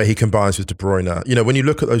 The way he combines with De Bruyne. When you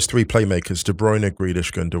look at those three playmakers, De Bruyne,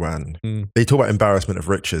 Grealish, Gundogan, they talk about embarrassment of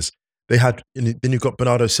riches. Then you've got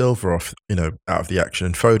Bernardo Silva off, out of the action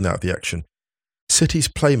and Foden out of the action. City's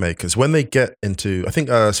playmakers, when they get into, I think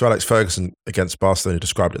Sir Alex Ferguson against Barcelona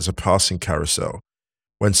described it as a passing carousel.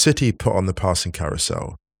 When City put on the passing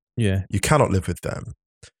carousel, you cannot live with them.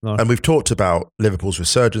 No. And we've talked about Liverpool's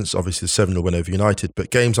resurgence, obviously the 7-0 win over United,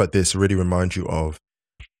 but games like this really remind you of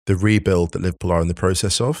the rebuild that Liverpool are in the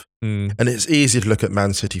process of. And it's easy to look at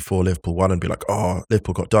Man City 4, Liverpool 1 and be like, oh,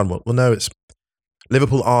 Liverpool got done. Well, no,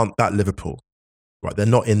 Liverpool aren't that Liverpool, right? They're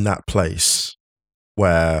not in that place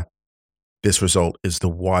where this result is the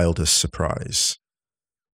wildest surprise.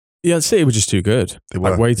 Yeah, City were just too good. They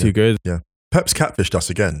were. Way too good. Yeah. Pep's catfished us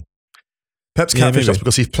again. Pep's catfished us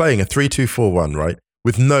because he's playing a 3-2-4-1, right?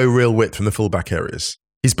 With no real width from the fullback areas.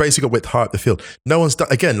 He's basically got width high up the field. No one's done,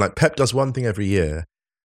 again, like Pep does one thing every year,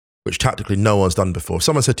 which tactically no one's done before. If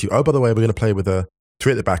someone said to you, oh, by the way, we're going to play with a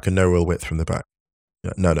 3 at the back and no real width from the back.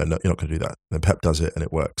 No, you're not going to do that. Then Pep does it and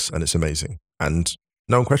it works and it's amazing. And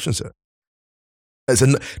no one questions it. It's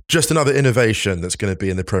just another innovation that's going to be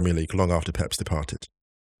in the Premier League long after Pep's departed.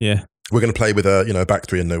 Yeah. We're going to play with a back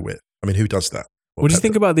 3 and no width. I mean, who does that? What do you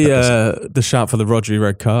think about the shout for the Rodri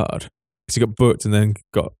red card? Because he got booked and then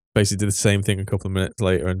basically did the same thing a couple of minutes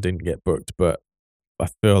later and didn't get booked. But I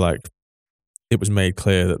feel like it was made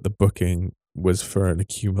clear that the booking was for an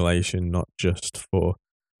accumulation, not just for...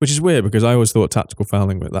 Which is weird because I always thought tactical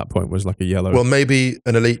fouling at that point was like a yellow. Well, maybe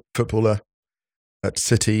an elite footballer at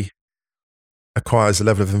City acquires a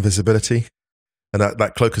level of invisibility. And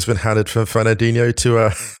that cloak has been handed from Fernandinho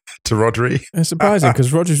to Rodri. It's surprising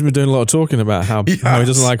because Rodgers been doing a lot of talking about how he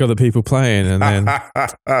doesn't like other people playing, and then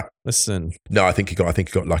listen. No, I think he got lucky.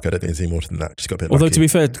 I don't think there's any more than that. Just got a bit Although lucky. to be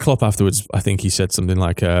fair, Klopp afterwards, I think he said something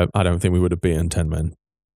like, "I don't think we would have beaten 10 men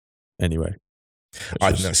anyway."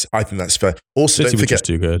 I think that's fair. Also, City don't forget, just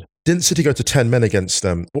too good. Didn't City go to 10 men against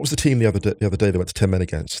them? What was the team the other day they went to 10 men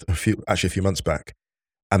against? A few months back,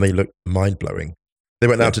 and they looked mind blowing. They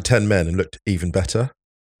went down to 10 men and looked even better.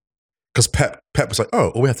 Because Pep was like, oh,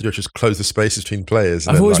 all we have to do is just close the spaces between players.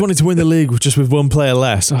 I've always wanted to win the league with one player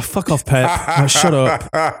less. Oh, fuck off, Pep. Shut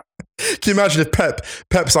up. Can you imagine if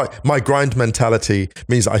Pep's like, my grind mentality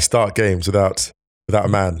means that I start games without a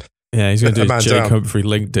man. Yeah, he's going to do his Jake down. Humphrey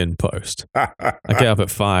LinkedIn post. I get up at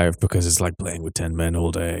 5 because it's like playing with 10 men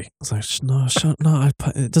all day. It's like, no,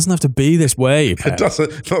 it doesn't have to be this way, Pep. It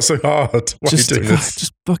doesn't, not so hard. Why are you doing this?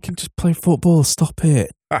 Just play football. Stop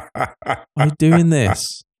it. Why are you doing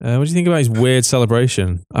this? What do you think about his weird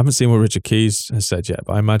celebration? I haven't seen what Richard Keys has said yet,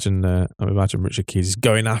 but I imagine Richard Keys is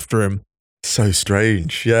going after him. So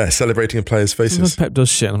strange. Yeah, celebrating in players' faces. Sometimes Pep does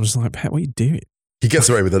shit, and I'm just like, Pep, what are you doing? He gets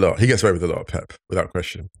away with a lot, Pep, without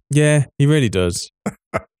question. Yeah, he really does.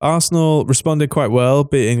 Arsenal responded quite well,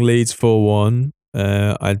 beating Leeds 4-1.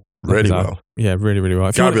 Really well. Yeah, really, really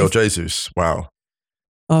well. Gabriel Jesus, wow.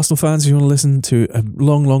 Arsenal fans, if you want to listen to a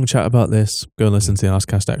long, long chat about this, go and listen to the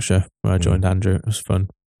Arscast Extra where I joined Andrew. It was fun.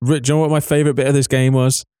 Do you know what my favourite bit of this game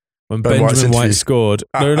was? When Benjamin White scored.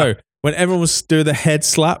 No. When everyone was doing the head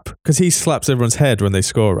slap, because he slaps everyone's head when they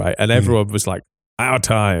score, right? And everyone was like, our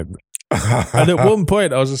time. And at one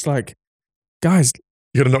point, I was just like, guys,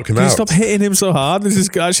 you got to knock him out. Can you stop hitting him so hard? This is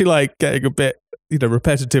actually like getting a bit,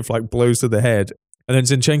 repetitive, like blows to the head. And then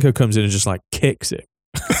Zinchenko comes in and just like kicks it.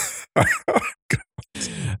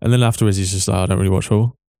 And then afterwards, he's just like, I don't really watch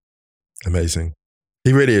football. Amazing.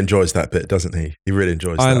 He really enjoys that bit, doesn't he? He really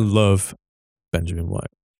enjoys that. I love Benjamin White.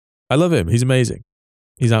 I love him. He's amazing.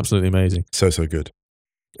 He's absolutely amazing. So good.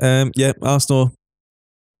 Yeah, Arsenal,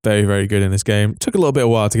 very, very good in this game. Took a little bit of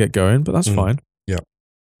a while to get going, but that's fine. Yeah.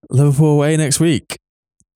 Liverpool away next week.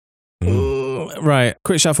 Right.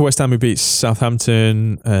 Quick shout for West Ham who beats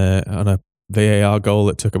Southampton on a VAR goal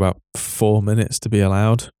that took about 4 minutes to be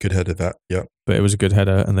allowed. Good header that, yeah. But it was a good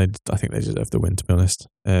header, and I think they deserved the win, to be honest.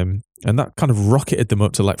 And that kind of rocketed them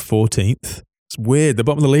up to like 14th. It's weird. The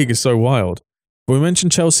bottom of the league is so wild. But we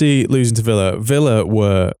mentioned Chelsea losing to Villa. Villa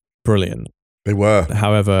were brilliant. They were.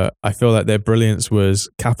 However, I feel like their brilliance was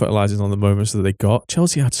capitalising on the moments that they got.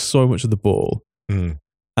 Chelsea had so much of the ball.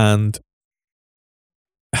 And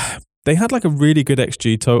they had like a really good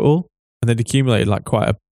XG total, and they'd accumulated like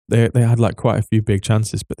they had like quite a few big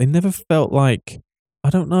chances, but they never felt like, I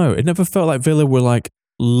don't know, it never felt like Villa were like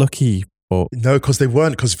lucky. No, because they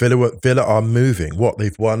weren't, because Villa are moving.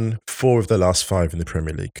 They've won 4 of their last 5 in the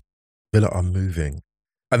Premier League. Villa are moving.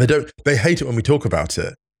 And they hate it when we talk about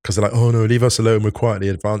it, because they're like, oh no, leave us alone, we're quietly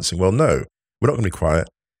advancing. Well, no, we're not going to be quiet.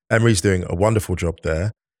 Emery's doing a wonderful job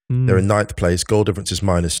there. They're in 9th place, goal difference is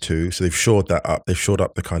 -2, so they've shored that up. They've shored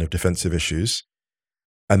up the kind of defensive issues.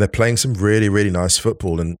 And they're playing some really, really nice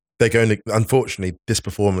football. And they're going to, unfortunately, this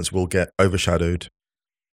performance will get overshadowed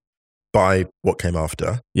by what came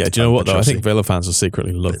after. Yeah, do you know what though? Chelsea. I think Villa fans will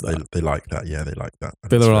secretly love that. They like that. Yeah, they like that.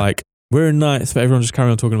 Villa are like, We're in ninth, but everyone just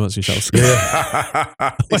carry on talking about Chelsea.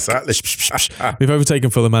 Yeah, exactly. We've overtaken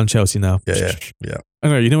Fulham and Chelsea now. Yeah. I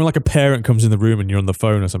know, when like a parent comes in the room and you're on the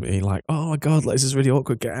phone or something, and you're like, oh my God, this is really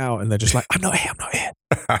awkward, get out. And they're just like, I'm not here,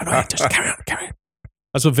 just carry on.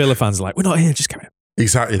 That's what Villa fans are like, we're not here, just carry on.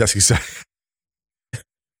 Exactly, that's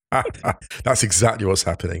exactly what's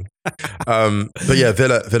happening. But yeah,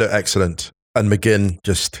 Villa excellent. And McGinn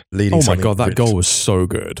just leading. Oh my God, that goal was so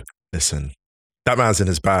good. Listen, that man's in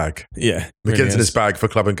his bag. Yeah. McGinn's really in his bag for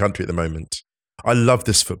club and country at the moment. I love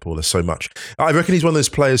this footballer so much. I reckon he's one of those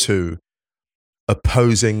players who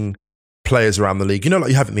opposing players around the league, like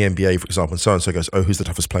you have in the NBA, for example, and so goes, oh, who's the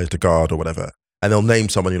toughest player to guard or whatever. And they'll name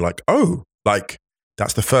someone, you're like, oh, like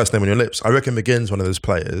that's the first name on your lips. I reckon McGinn's one of those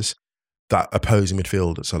players that opposing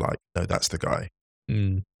midfielders are like, no, that's the guy.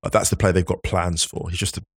 That's the player they've got plans for. He's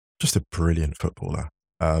just a brilliant footballer.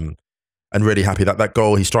 And really happy that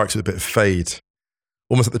goal, he strikes with a bit of fade.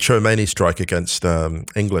 Almost like the Chouameni strike against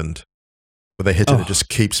England, where they hit it, it just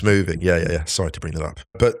keeps moving. Yeah. Sorry to bring that up.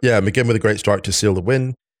 But yeah, McGinn with a great strike to seal the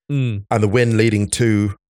win. And the win leading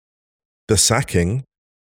to the sacking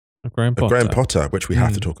of Graham Potter, which we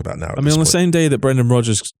have to talk about now. I mean, on the same day that Brendan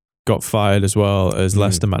Rodgers got fired as well as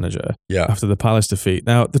Leicester manager after the Palace defeat.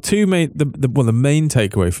 Now, the main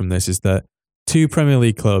takeaway from this is that 2 Premier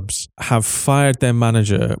League clubs have fired their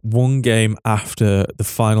manager 1 game after the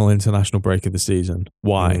final international break of the season.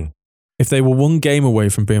 Why? If they were 1 game away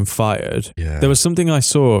from being fired, there was something I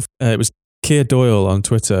saw. It was Keir Doyle on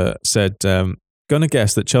Twitter said, gonna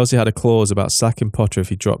guess that Chelsea had a clause about sacking Potter if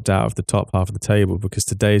he dropped out of the top half of the table because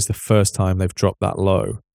today is the first time they've dropped that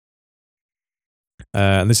low.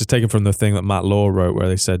 And this is taken from the thing that Matt Law wrote where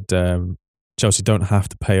they said Chelsea don't have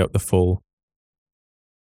to pay up the full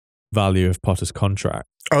value of Potter's contract.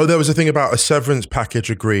 Oh, there was a thing about a severance package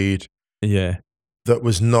agreed. Yeah. That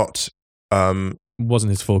was not...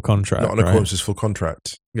 wasn't his full contract. Not in accordance with his full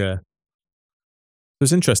contract. Yeah. It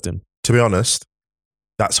was interesting. To be honest,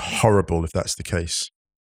 that's horrible if that's the case.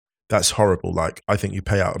 That's horrible. Like, I think you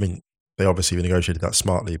pay out... I mean, they obviously negotiated that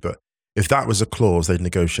smartly, but if that was a clause they'd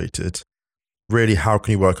negotiated, really, how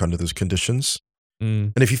can you work under those conditions?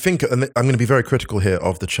 And if you think... And I'm going to be very critical here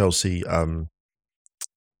of the Chelsea...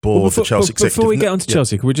 board, the Chelsea executive. Before we get on to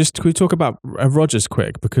Chelsea, can we talk about Rodgers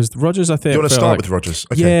quick? Because Rodgers, I think... Do you want to start with Rodgers?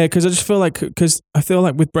 Okay. Yeah, because I feel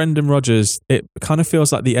like with Brendan Rodgers, it kind of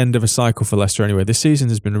feels like the end of a cycle for Leicester anyway. This season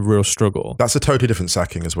has been a real struggle. That's a totally different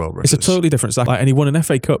sacking as well, Rodgers. It's a totally different sacking. And he won an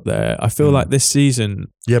FA Cup there. I feel like this season...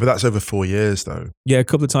 Yeah, but that's over 4 years though. Yeah, a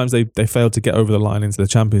couple of times they failed to get over the line into the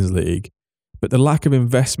Champions League. But the lack of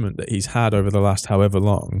investment that he's had over the last however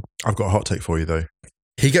long... I've got a hot take for you though.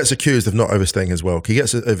 He gets accused of not overstaying his welcome. He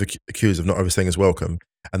gets accused of not overstaying his welcome.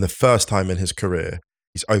 And the first time in his career,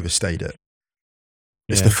 he's overstayed it.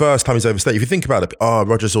 It's the first time he's overstayed. If you think about it,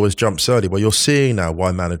 Rodgers always jumps early. Well, you're seeing now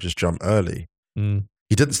why managers jump early.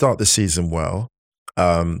 He didn't start this season well.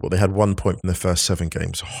 They had 1 point from the first 7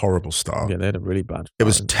 games. Horrible start. Yeah, they had a really bad start. It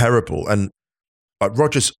was terrible. And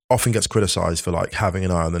Rodgers often gets criticised for having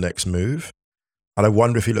an eye on the next move. And I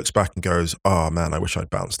wonder if he looks back and goes, oh man, I wish I'd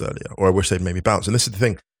bounced earlier. Or I wish they'd made me bounce. And this is the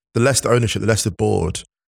thing, the Leicester ownership, the Leicester board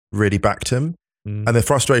really backed him. And the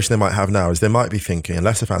frustration they might have now is they might be thinking, and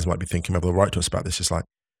Leicester fans might be thinking, maybe they'll write to us about this, it's like,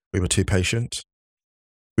 we were too patient.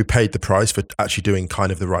 We paid the price for actually doing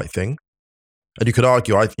kind of the right thing. And you could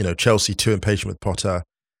argue, Chelsea too impatient with Potter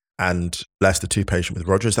and Leicester too patient with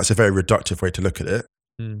Rodgers. That's a very reductive way to look at it.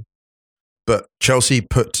 But Chelsea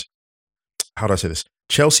put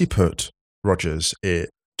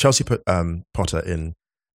Potter in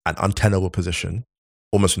an untenable position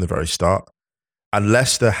almost from the very start. And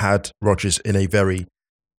Leicester had Rodgers in a very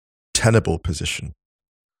tenable position,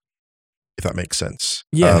 if that makes sense.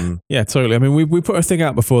 Yeah, totally. I mean, we put a thing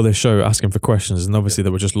out before this show asking for questions, and obviously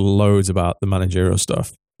there were just loads about the managerial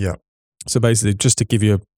stuff. Yeah. So basically, just to give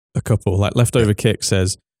you a couple, Leftover Kick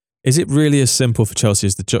says, is it really as simple for Chelsea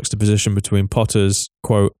as the juxtaposition between Potter's,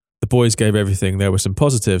 quote, the boys gave everything, there were some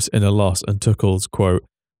positives in a loss, and Tuchel's, quote,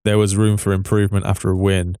 there was room for improvement after a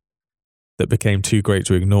win that became too great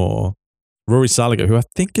to ignore. Rory Saligo, who I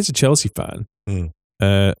think is a Chelsea fan,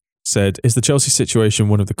 said, is the Chelsea situation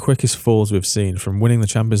one of the quickest falls we've seen from winning the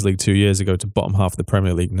Champions League 2 years ago to bottom half of the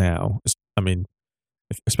Premier League now? I mean,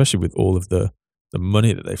 especially with all of the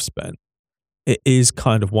money that they've spent. It is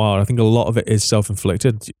kind of wild. I think a lot of it is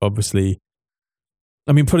self-inflicted. Obviously,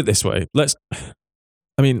 I mean, put it this way.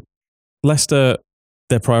 Leicester,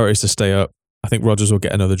 their priority is to stay up. I think Rodgers will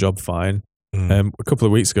get another job fine. A couple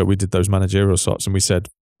of weeks ago, we did those managerial swaps and we said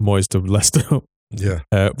Moyes to Leicester,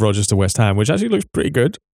 Rodgers to West Ham, which actually looks pretty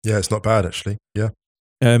good. Yeah, it's not bad actually. Yeah.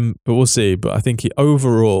 But we'll see. But I think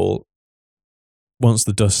overall, once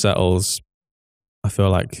the dust settles, I feel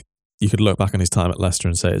like you could look back on his time at Leicester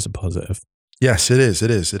and say it's a positive. Yes, it is.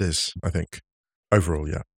 It is, I think. Overall,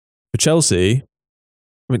 yeah. For Chelsea,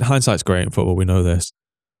 I mean, hindsight's great in football, we know this.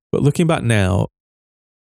 But looking back now,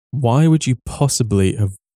 why would you possibly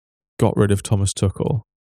have got rid of Thomas Tuchel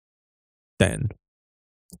then?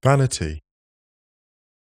 Vanity.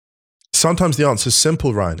 Sometimes the answer is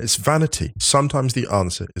simple, Ryan. It's vanity. Sometimes the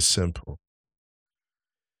answer is simple.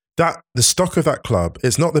 The stock of that club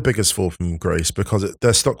is not the biggest fall from grace because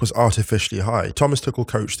their stock was artificially high. Thomas Tuchel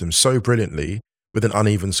coached them so brilliantly with an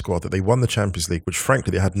uneven squad that they won the Champions League, which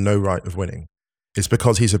frankly they had no right of winning. It's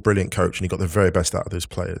because he's a brilliant coach and he got the very best out of those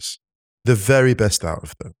players. The very best out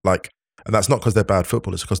of them. And that's not because they're bad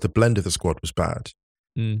footballers, because the blend of the squad was bad.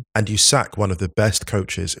 And you sack one of the best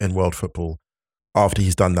coaches in world football after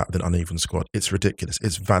he's done that with an uneven squad. It's ridiculous.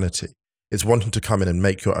 It's vanity. It's wanting to come in and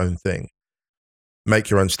make your own thing.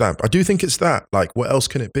 Make your own stamp. I do think it's that. What else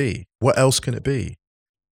can it be? What else can it be?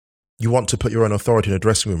 You want to put your own authority in a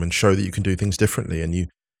dressing room and show that you can do things differently. And you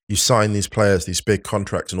sign these players, these big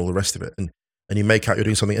contracts and all the rest of it. And you make out you're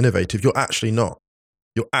doing something innovative. You're actually not.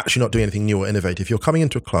 You're actually not doing anything new or innovative. You're coming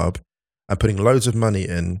into a club and putting loads of money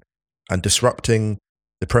in and disrupting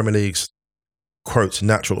the Premier League's, quotes,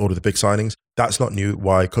 natural order, the big signings. That's not new.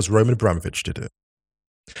 Why? Because Roman Abramovich did it.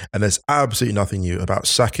 And there's absolutely nothing new about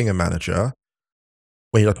sacking a manager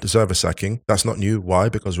when you don't deserve a sacking. That's not new. Why?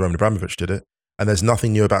 Because Roman Abramovich did it. And there's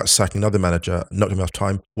nothing new about sacking another manager, not giving enough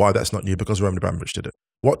time. Why? That's not new. Because Roman Abramovich did it.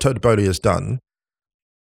 What Todd Bowley has done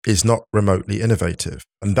is not remotely innovative.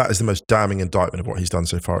 And that is the most damning indictment of what he's done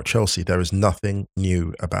so far at Chelsea. There is nothing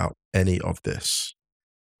new about any of this.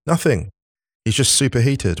 Nothing. He's just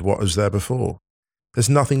superheated what was there before. There's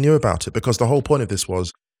nothing new about it because the whole point of this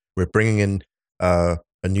was we're bringing in a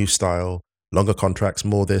new style, longer contracts,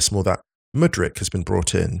 more this, more that. Mudryk has been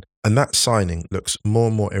brought in and that signing looks more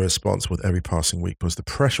and more irresponsible with every passing week because the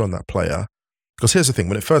pressure on that player, because here's the thing,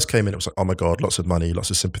 when it first came in, it was like, oh my God, lots of money, lots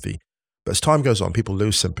of sympathy. But as time goes on, people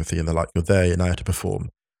lose sympathy and they're like, you're there, you now have to perform.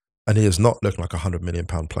 And he is not looking like a £100 million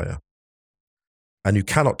player. And you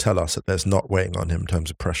cannot tell us that there's not weighing on him in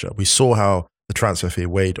terms of pressure. We saw how the transfer fee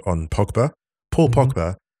weighed on Pogba. Paul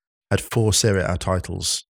Pogba had 4 Serie A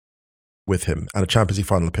titles with him and a Champions League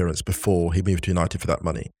final appearance before he moved to United for that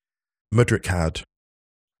money. Mudryk had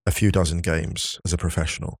a few dozen games as a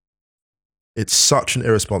professional. It's such an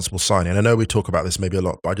irresponsible signing. And I know we talk about this maybe a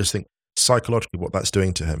lot, but I just think psychologically what that's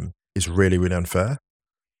doing to him is really, really unfair.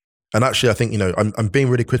 And actually, I think, I'm being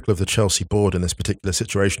really critical of the Chelsea board in this particular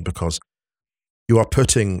situation because you are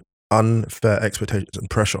putting unfair expectations and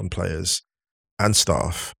pressure on players and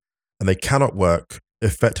staff, and they cannot work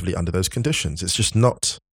effectively under those conditions. It's just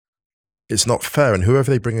not, it's not fair. And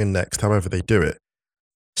whoever they bring in next, however they do it,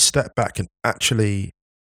 step back and actually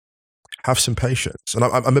have some patience. And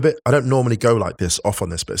I'm a bit, I don't normally go like this off on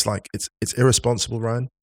this, but it's irresponsible, Ryan.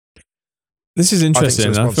 This is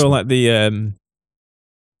interesting. I feel like the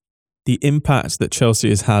impact that Chelsea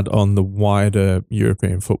has had on the wider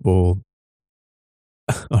European football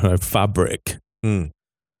fabric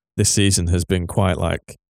this season has been quite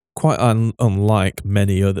unlike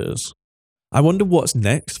many others. I wonder what's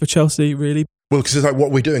next for Chelsea, really. Well, because it's like, what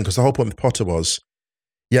are we doing? Because the whole point with Potter was,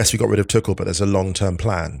 yes, we got rid of Tuchel, but there's a long-term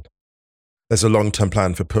plan. There's a long-term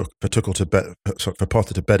plan for Tuchel for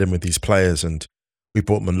Potter to bed in with these players, and we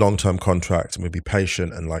brought him a long-term contract, and we'd be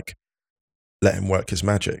patient and let him work his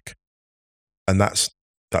magic. And that's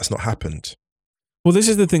not happened. Well, this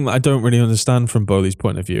is the thing that I don't really understand from Bowley's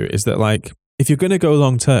point of view, is that if you're going to go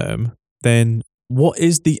long-term, then what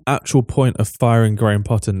is the actual point of firing Graham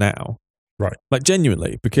Potter now? Right.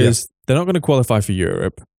 Genuinely, because they're not going to qualify for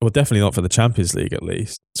Europe, or definitely not for the Champions League at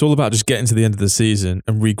least. It's all about just getting to the end of the season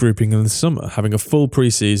and regrouping in the summer, having a full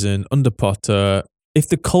pre-season under Potter. If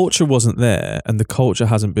the culture wasn't there and the culture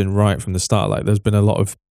hasn't been right from the start, there's been a lot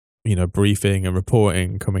of, briefing and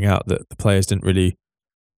reporting coming out that the players didn't really,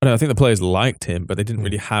 I think the players liked him, but they didn't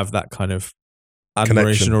really have that kind of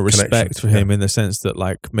admiration or respect for him in the sense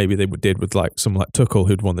that maybe they did with someone like Tuchel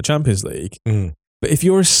who'd won the Champions League. But if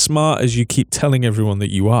you're as smart as you keep telling everyone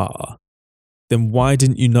that you are, then why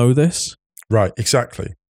didn't you know this? Right,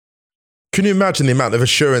 exactly. Can you imagine the amount of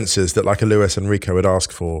assurances that a Luis Enrique would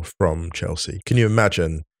ask for from Chelsea? Can you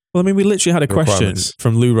imagine? Well, we literally had a question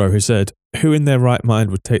from Luro who said, who in their right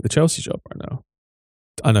mind would take the Chelsea job right now?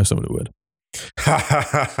 I know someone who would.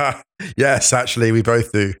 Yes, actually, we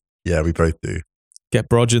both do. Yeah, we both do. Get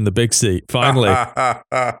Brodge in the big seat, finally.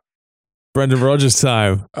 Brendan Rodgers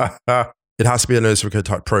time. It has to be a Luis Enrique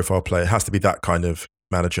type profile player. It has to be that kind of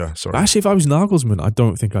manager. Sorry. Actually, if I was Nagelsmann, I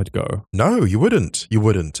don't think I'd go. No, you wouldn't. You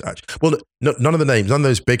wouldn't, actually. Well, none of the names, none of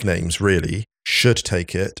those big names, really. should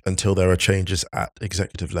take it until there are changes at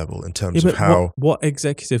executive level in terms of but how. What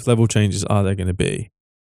executive level changes are there going to be?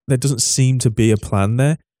 There doesn't seem to be a plan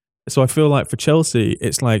there. So I feel like for Chelsea,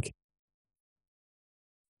 it's like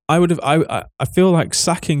I feel like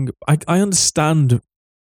sacking. I understand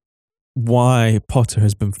why Potter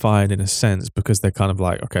has been fired in a sense, because they're kind of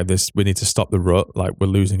like, okay, we need to stop the rut. Like, we're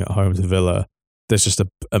losing at home to Villa. There's just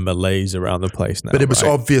a malaise around the place now. But it was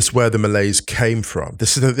obvious where the malaise came from.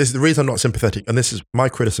 This is the reason I'm not sympathetic, and this is my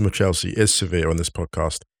criticism of Chelsea is severe on this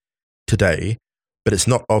podcast today. But it's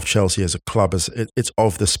not of Chelsea as a club, it's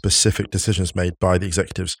of the specific decisions made by the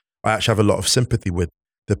executives. I actually have a lot of sympathy with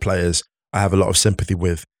the players. I have a lot of sympathy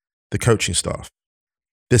with the coaching staff.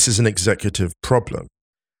 This is an executive problem.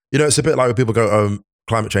 You know, it's a bit like when people go, oh,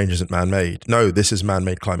 climate change isn't man-made. No, this is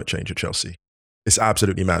man-made climate change at Chelsea. It's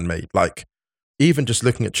absolutely man-made. Like, even just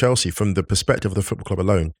looking at Chelsea from the perspective of the football club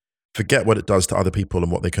alone, forget what it does to other people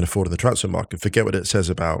and what they can afford in the transfer market. Forget what it says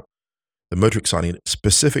about the Mudryk signing.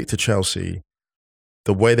 Specific to Chelsea,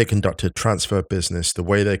 the way they conducted transfer business, the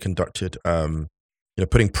way they conducted,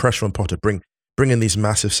 putting pressure on Potter, bringing these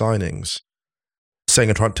massive signings, saying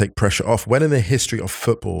and trying to take pressure off. When in the history of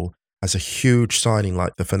football has a huge signing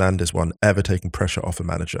like the Fernandes one ever taken pressure off a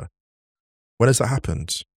manager? When has that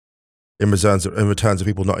happened? In returns of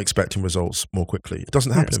people not expecting results more quickly. It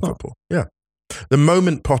doesn't happen in football. Yeah. The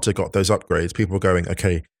moment Potter got those upgrades, people were going,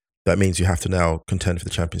 okay, that means you have to now contend for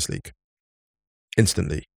the Champions League.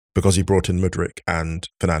 Instantly. Because he brought in Mudryk and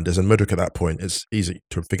Fernandes. And Mudryk at that point is easy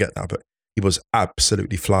to forget now, but he was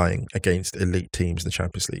absolutely flying against elite teams in the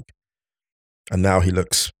Champions League. And now he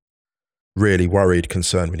looks really worried,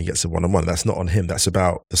 concerned when he gets a one-on-one. That's not on him. That's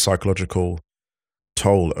about the psychological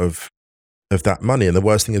toll of that money. And the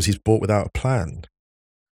worst thing is he's bought without a plan.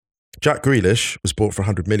 Jack Grealish was bought for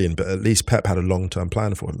 100 million, but at least Pep had a long-term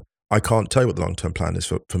plan for him. I can't tell you what the long-term plan is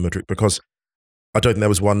for Mudryk, because I don't think there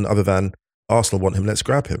was one other than Arsenal want him, let's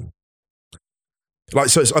grab him.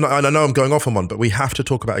 And I know I'm going off on one, but we have to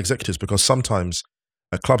talk about executives, because sometimes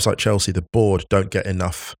at clubs like Chelsea, the board don't get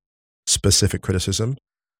enough specific criticism,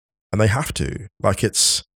 and they have to. Like,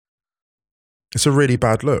 it's a really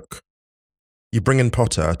bad look. You bring in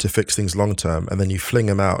Potter to fix things long term, and then you fling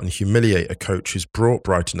him out and humiliate a coach who's brought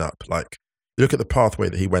Brighton up. Like, you look at the pathway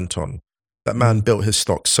that he went on. That man built his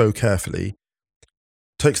stock so carefully,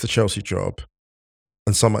 takes the Chelsea job,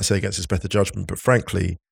 and some might say against his better judgment, but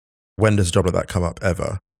frankly, when does a job like that come up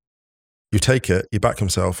ever? You take it, you back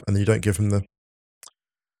himself, and then you don't give him the...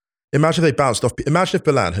 Imagine if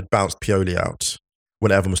Milan had bounced Pioli out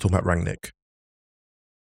when everyone was talking about Rangnick.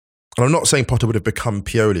 And I'm not saying Potter would have become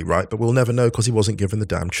Pioli, right? But we'll never know, because he wasn't given the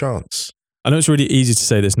damn chance. I know it's really easy to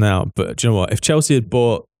say this now, but do you know what? If Chelsea had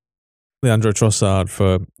bought Leandro Trossard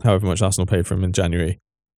for however much Arsenal paid for him in January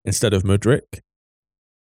instead of Mudryk,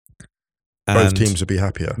 both teams would be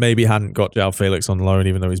happier. Maybe hadn't got João Felix on loan,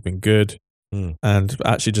 even though he's been good, and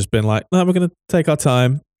actually just been like, no, we're going to take our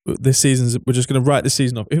time. We're just going to write the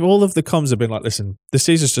season off. If all of the comms have been like, listen, this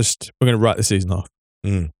season's just, we're going to write the season off.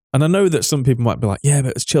 And I know that some people might be like, yeah,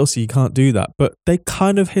 but it's Chelsea, you can't do that. But they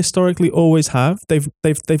kind of historically always have. They've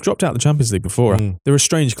dropped out of the Champions League before. They're a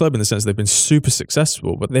strange club in the sense they've been super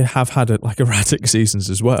successful, but they have had erratic seasons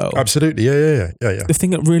as well. Absolutely, yeah. The thing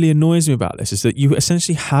that really annoys me about this is that you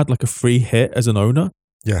essentially had like a free hit as an owner.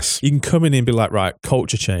 Yes. You can come in and be like, right,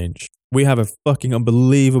 culture change. We have a fucking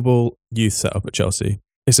unbelievable youth setup at Chelsea.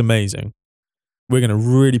 It's amazing. We're going to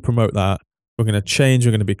really promote that. We're going to change.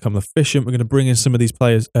 We're going to become efficient. We're going to bring in some of these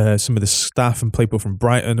players, some of the staff and people from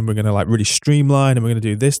Brighton, and we're going to like really streamline, and we're going to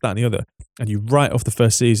do this, that, and the other. And you write off the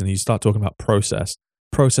first season, you start talking about process.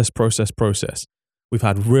 We've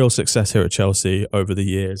had real success here at Chelsea over the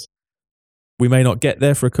years. We may not get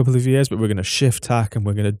there for a couple of years, but we're going to shift tack, and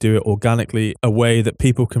we're going to do it organically, a way that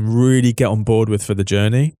people can really get on board with for the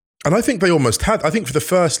journey. And I think they almost had. I think for the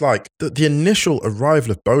first, the initial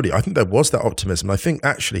arrival of Bodie, I think there was that optimism. I think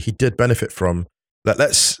actually he did benefit from that.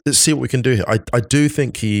 Let's see what we can do here. I do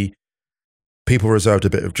think people reserved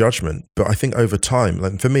a bit of judgment, but I think over time,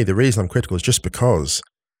 like for me, the reason I'm critical is just because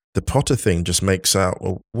the Potter thing just makes out,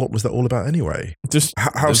 well, what was that all about anyway?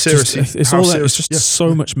 How seriously? It's just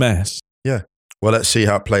so much mess. Yeah. Well, let's see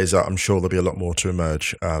how it plays out. I'm sure there'll be a lot more to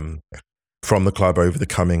emerge from the club over the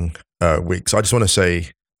coming weeks. I just want to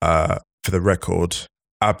say, for the record,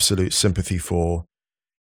 absolute sympathy for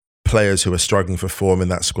players who are struggling for form in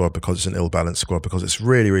that squad, because it's an ill-balanced squad, because it's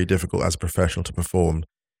really, really difficult as a professional to perform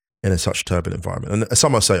in such a turbulent environment. And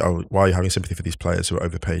some might say, oh, why are you having sympathy for these players who are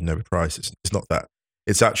overpaid and overpriced? It's not that.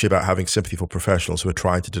 It's actually about having sympathy for professionals who are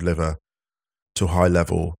trying to deliver to a high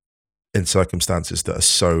level in circumstances that are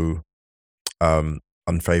so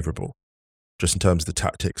unfavourable. just in terms of the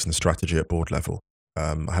tactics and the strategy at board level.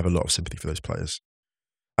 I have a lot of sympathy for those players.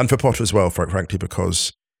 And for Potter as well, frankly,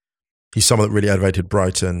 because he's someone that really elevated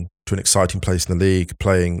Brighton to an exciting place in the league,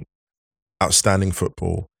 playing outstanding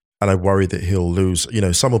football. And I worry that he'll lose.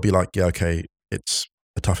 Some will be like, yeah, okay, it's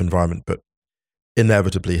a tough environment, but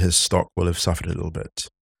inevitably his stock will have suffered a little bit.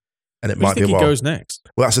 And it might be a while. He goes next?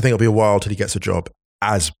 Well, that's the thing. It'll be a while till he gets a job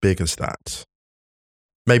as big as that.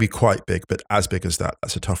 Maybe quite big, but as big as that.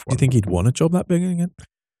 That's a tough one. Do you think he'd want a job that big again? Do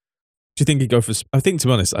you think he'd go for... I think, to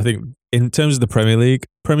be honest, in terms of the Premier League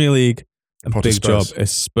and Potter big Spurs. job,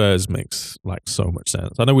 Spurs makes like so much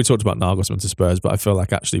sense. I know we talked about Nagelsmann to Spurs, but I feel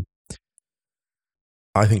like actually...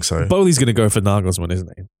 I think so. Bowley's going to go for Nagelsmann, isn't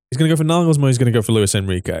he? He's going to go for Nagelsmann, he's going to go for Luis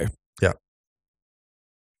Enrique. Yeah.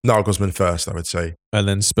 Nagelsmann first, I would say. And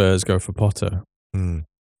then Spurs go for Potter.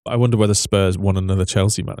 I wonder whether Spurs want another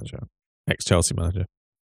Chelsea manager, ex-Chelsea manager.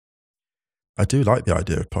 I do like the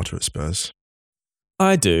idea of Potter at Spurs.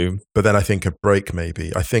 I do. But then I think a break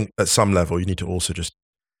maybe. I think at some level you need to also just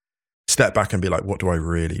step back and be like, what do I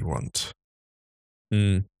really want?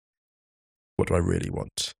 What do I really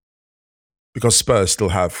want? Because Spurs still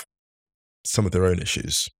have some of their own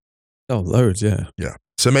issues. Oh, loads, yeah. Yeah.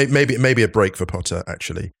 So maybe a break for Potter,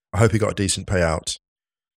 actually. I hope he got a decent payout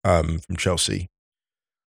from Chelsea.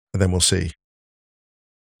 And then we'll see.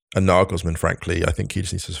 And Nagelsmann, frankly, I think he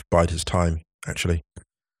just needs to bide his time, actually.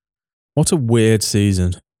 What a weird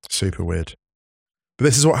season. Super weird. But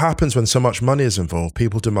this is what happens when so much money is involved.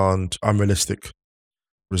 People demand unrealistic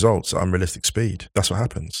results at unrealistic speed. That's what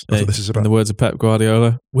happens. That's what this is about. In the words of Pep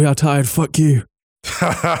Guardiola, we are tired, fuck you. Pep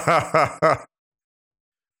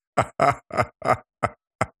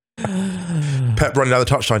running down the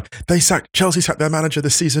touchline. Chelsea sacked their manager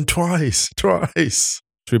this season twice. Should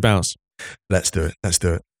we bounce? Let's do it.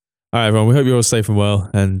 All right, everyone. We hope you're all safe and well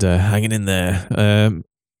and hanging in there.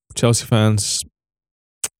 Chelsea fans,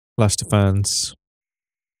 Leicester fans,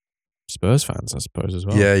 Spurs fans, I suppose, as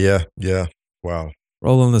well. Yeah. Wow.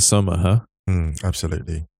 Roll on the summer, huh?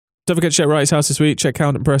 Absolutely. Don't forget to check Wrighty's House this week. Check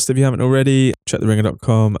Count and Pressed if you haven't already. Check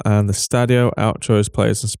theringer.com and the Stadio outros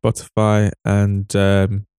players on Spotify. And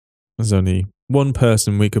there's only one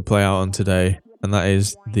person we could play out on today, and that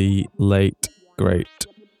is the late, great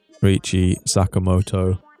Richie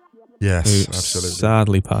Sakamoto. Yes, who absolutely.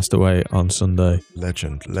 Sadly passed away on Sunday.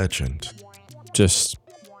 Legend. Just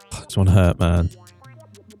one hurt, man.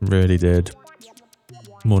 Really did.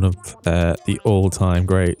 One of the all-time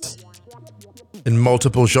greats. In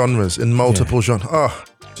multiple genres. Oh.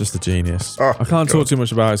 Just a genius. Oh, I can't talk too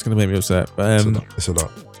much about it. It's going to make me upset. But it's a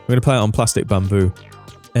lot. We're going to play it on Plastic Bamboo.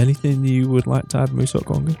 Anything you would like to add, Musok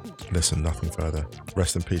Konga? Listen, nothing further.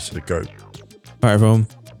 Rest in peace to the GOAT. All right, everyone.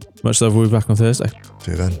 Much love. We'll be back on Thursday.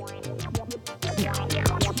 See you then.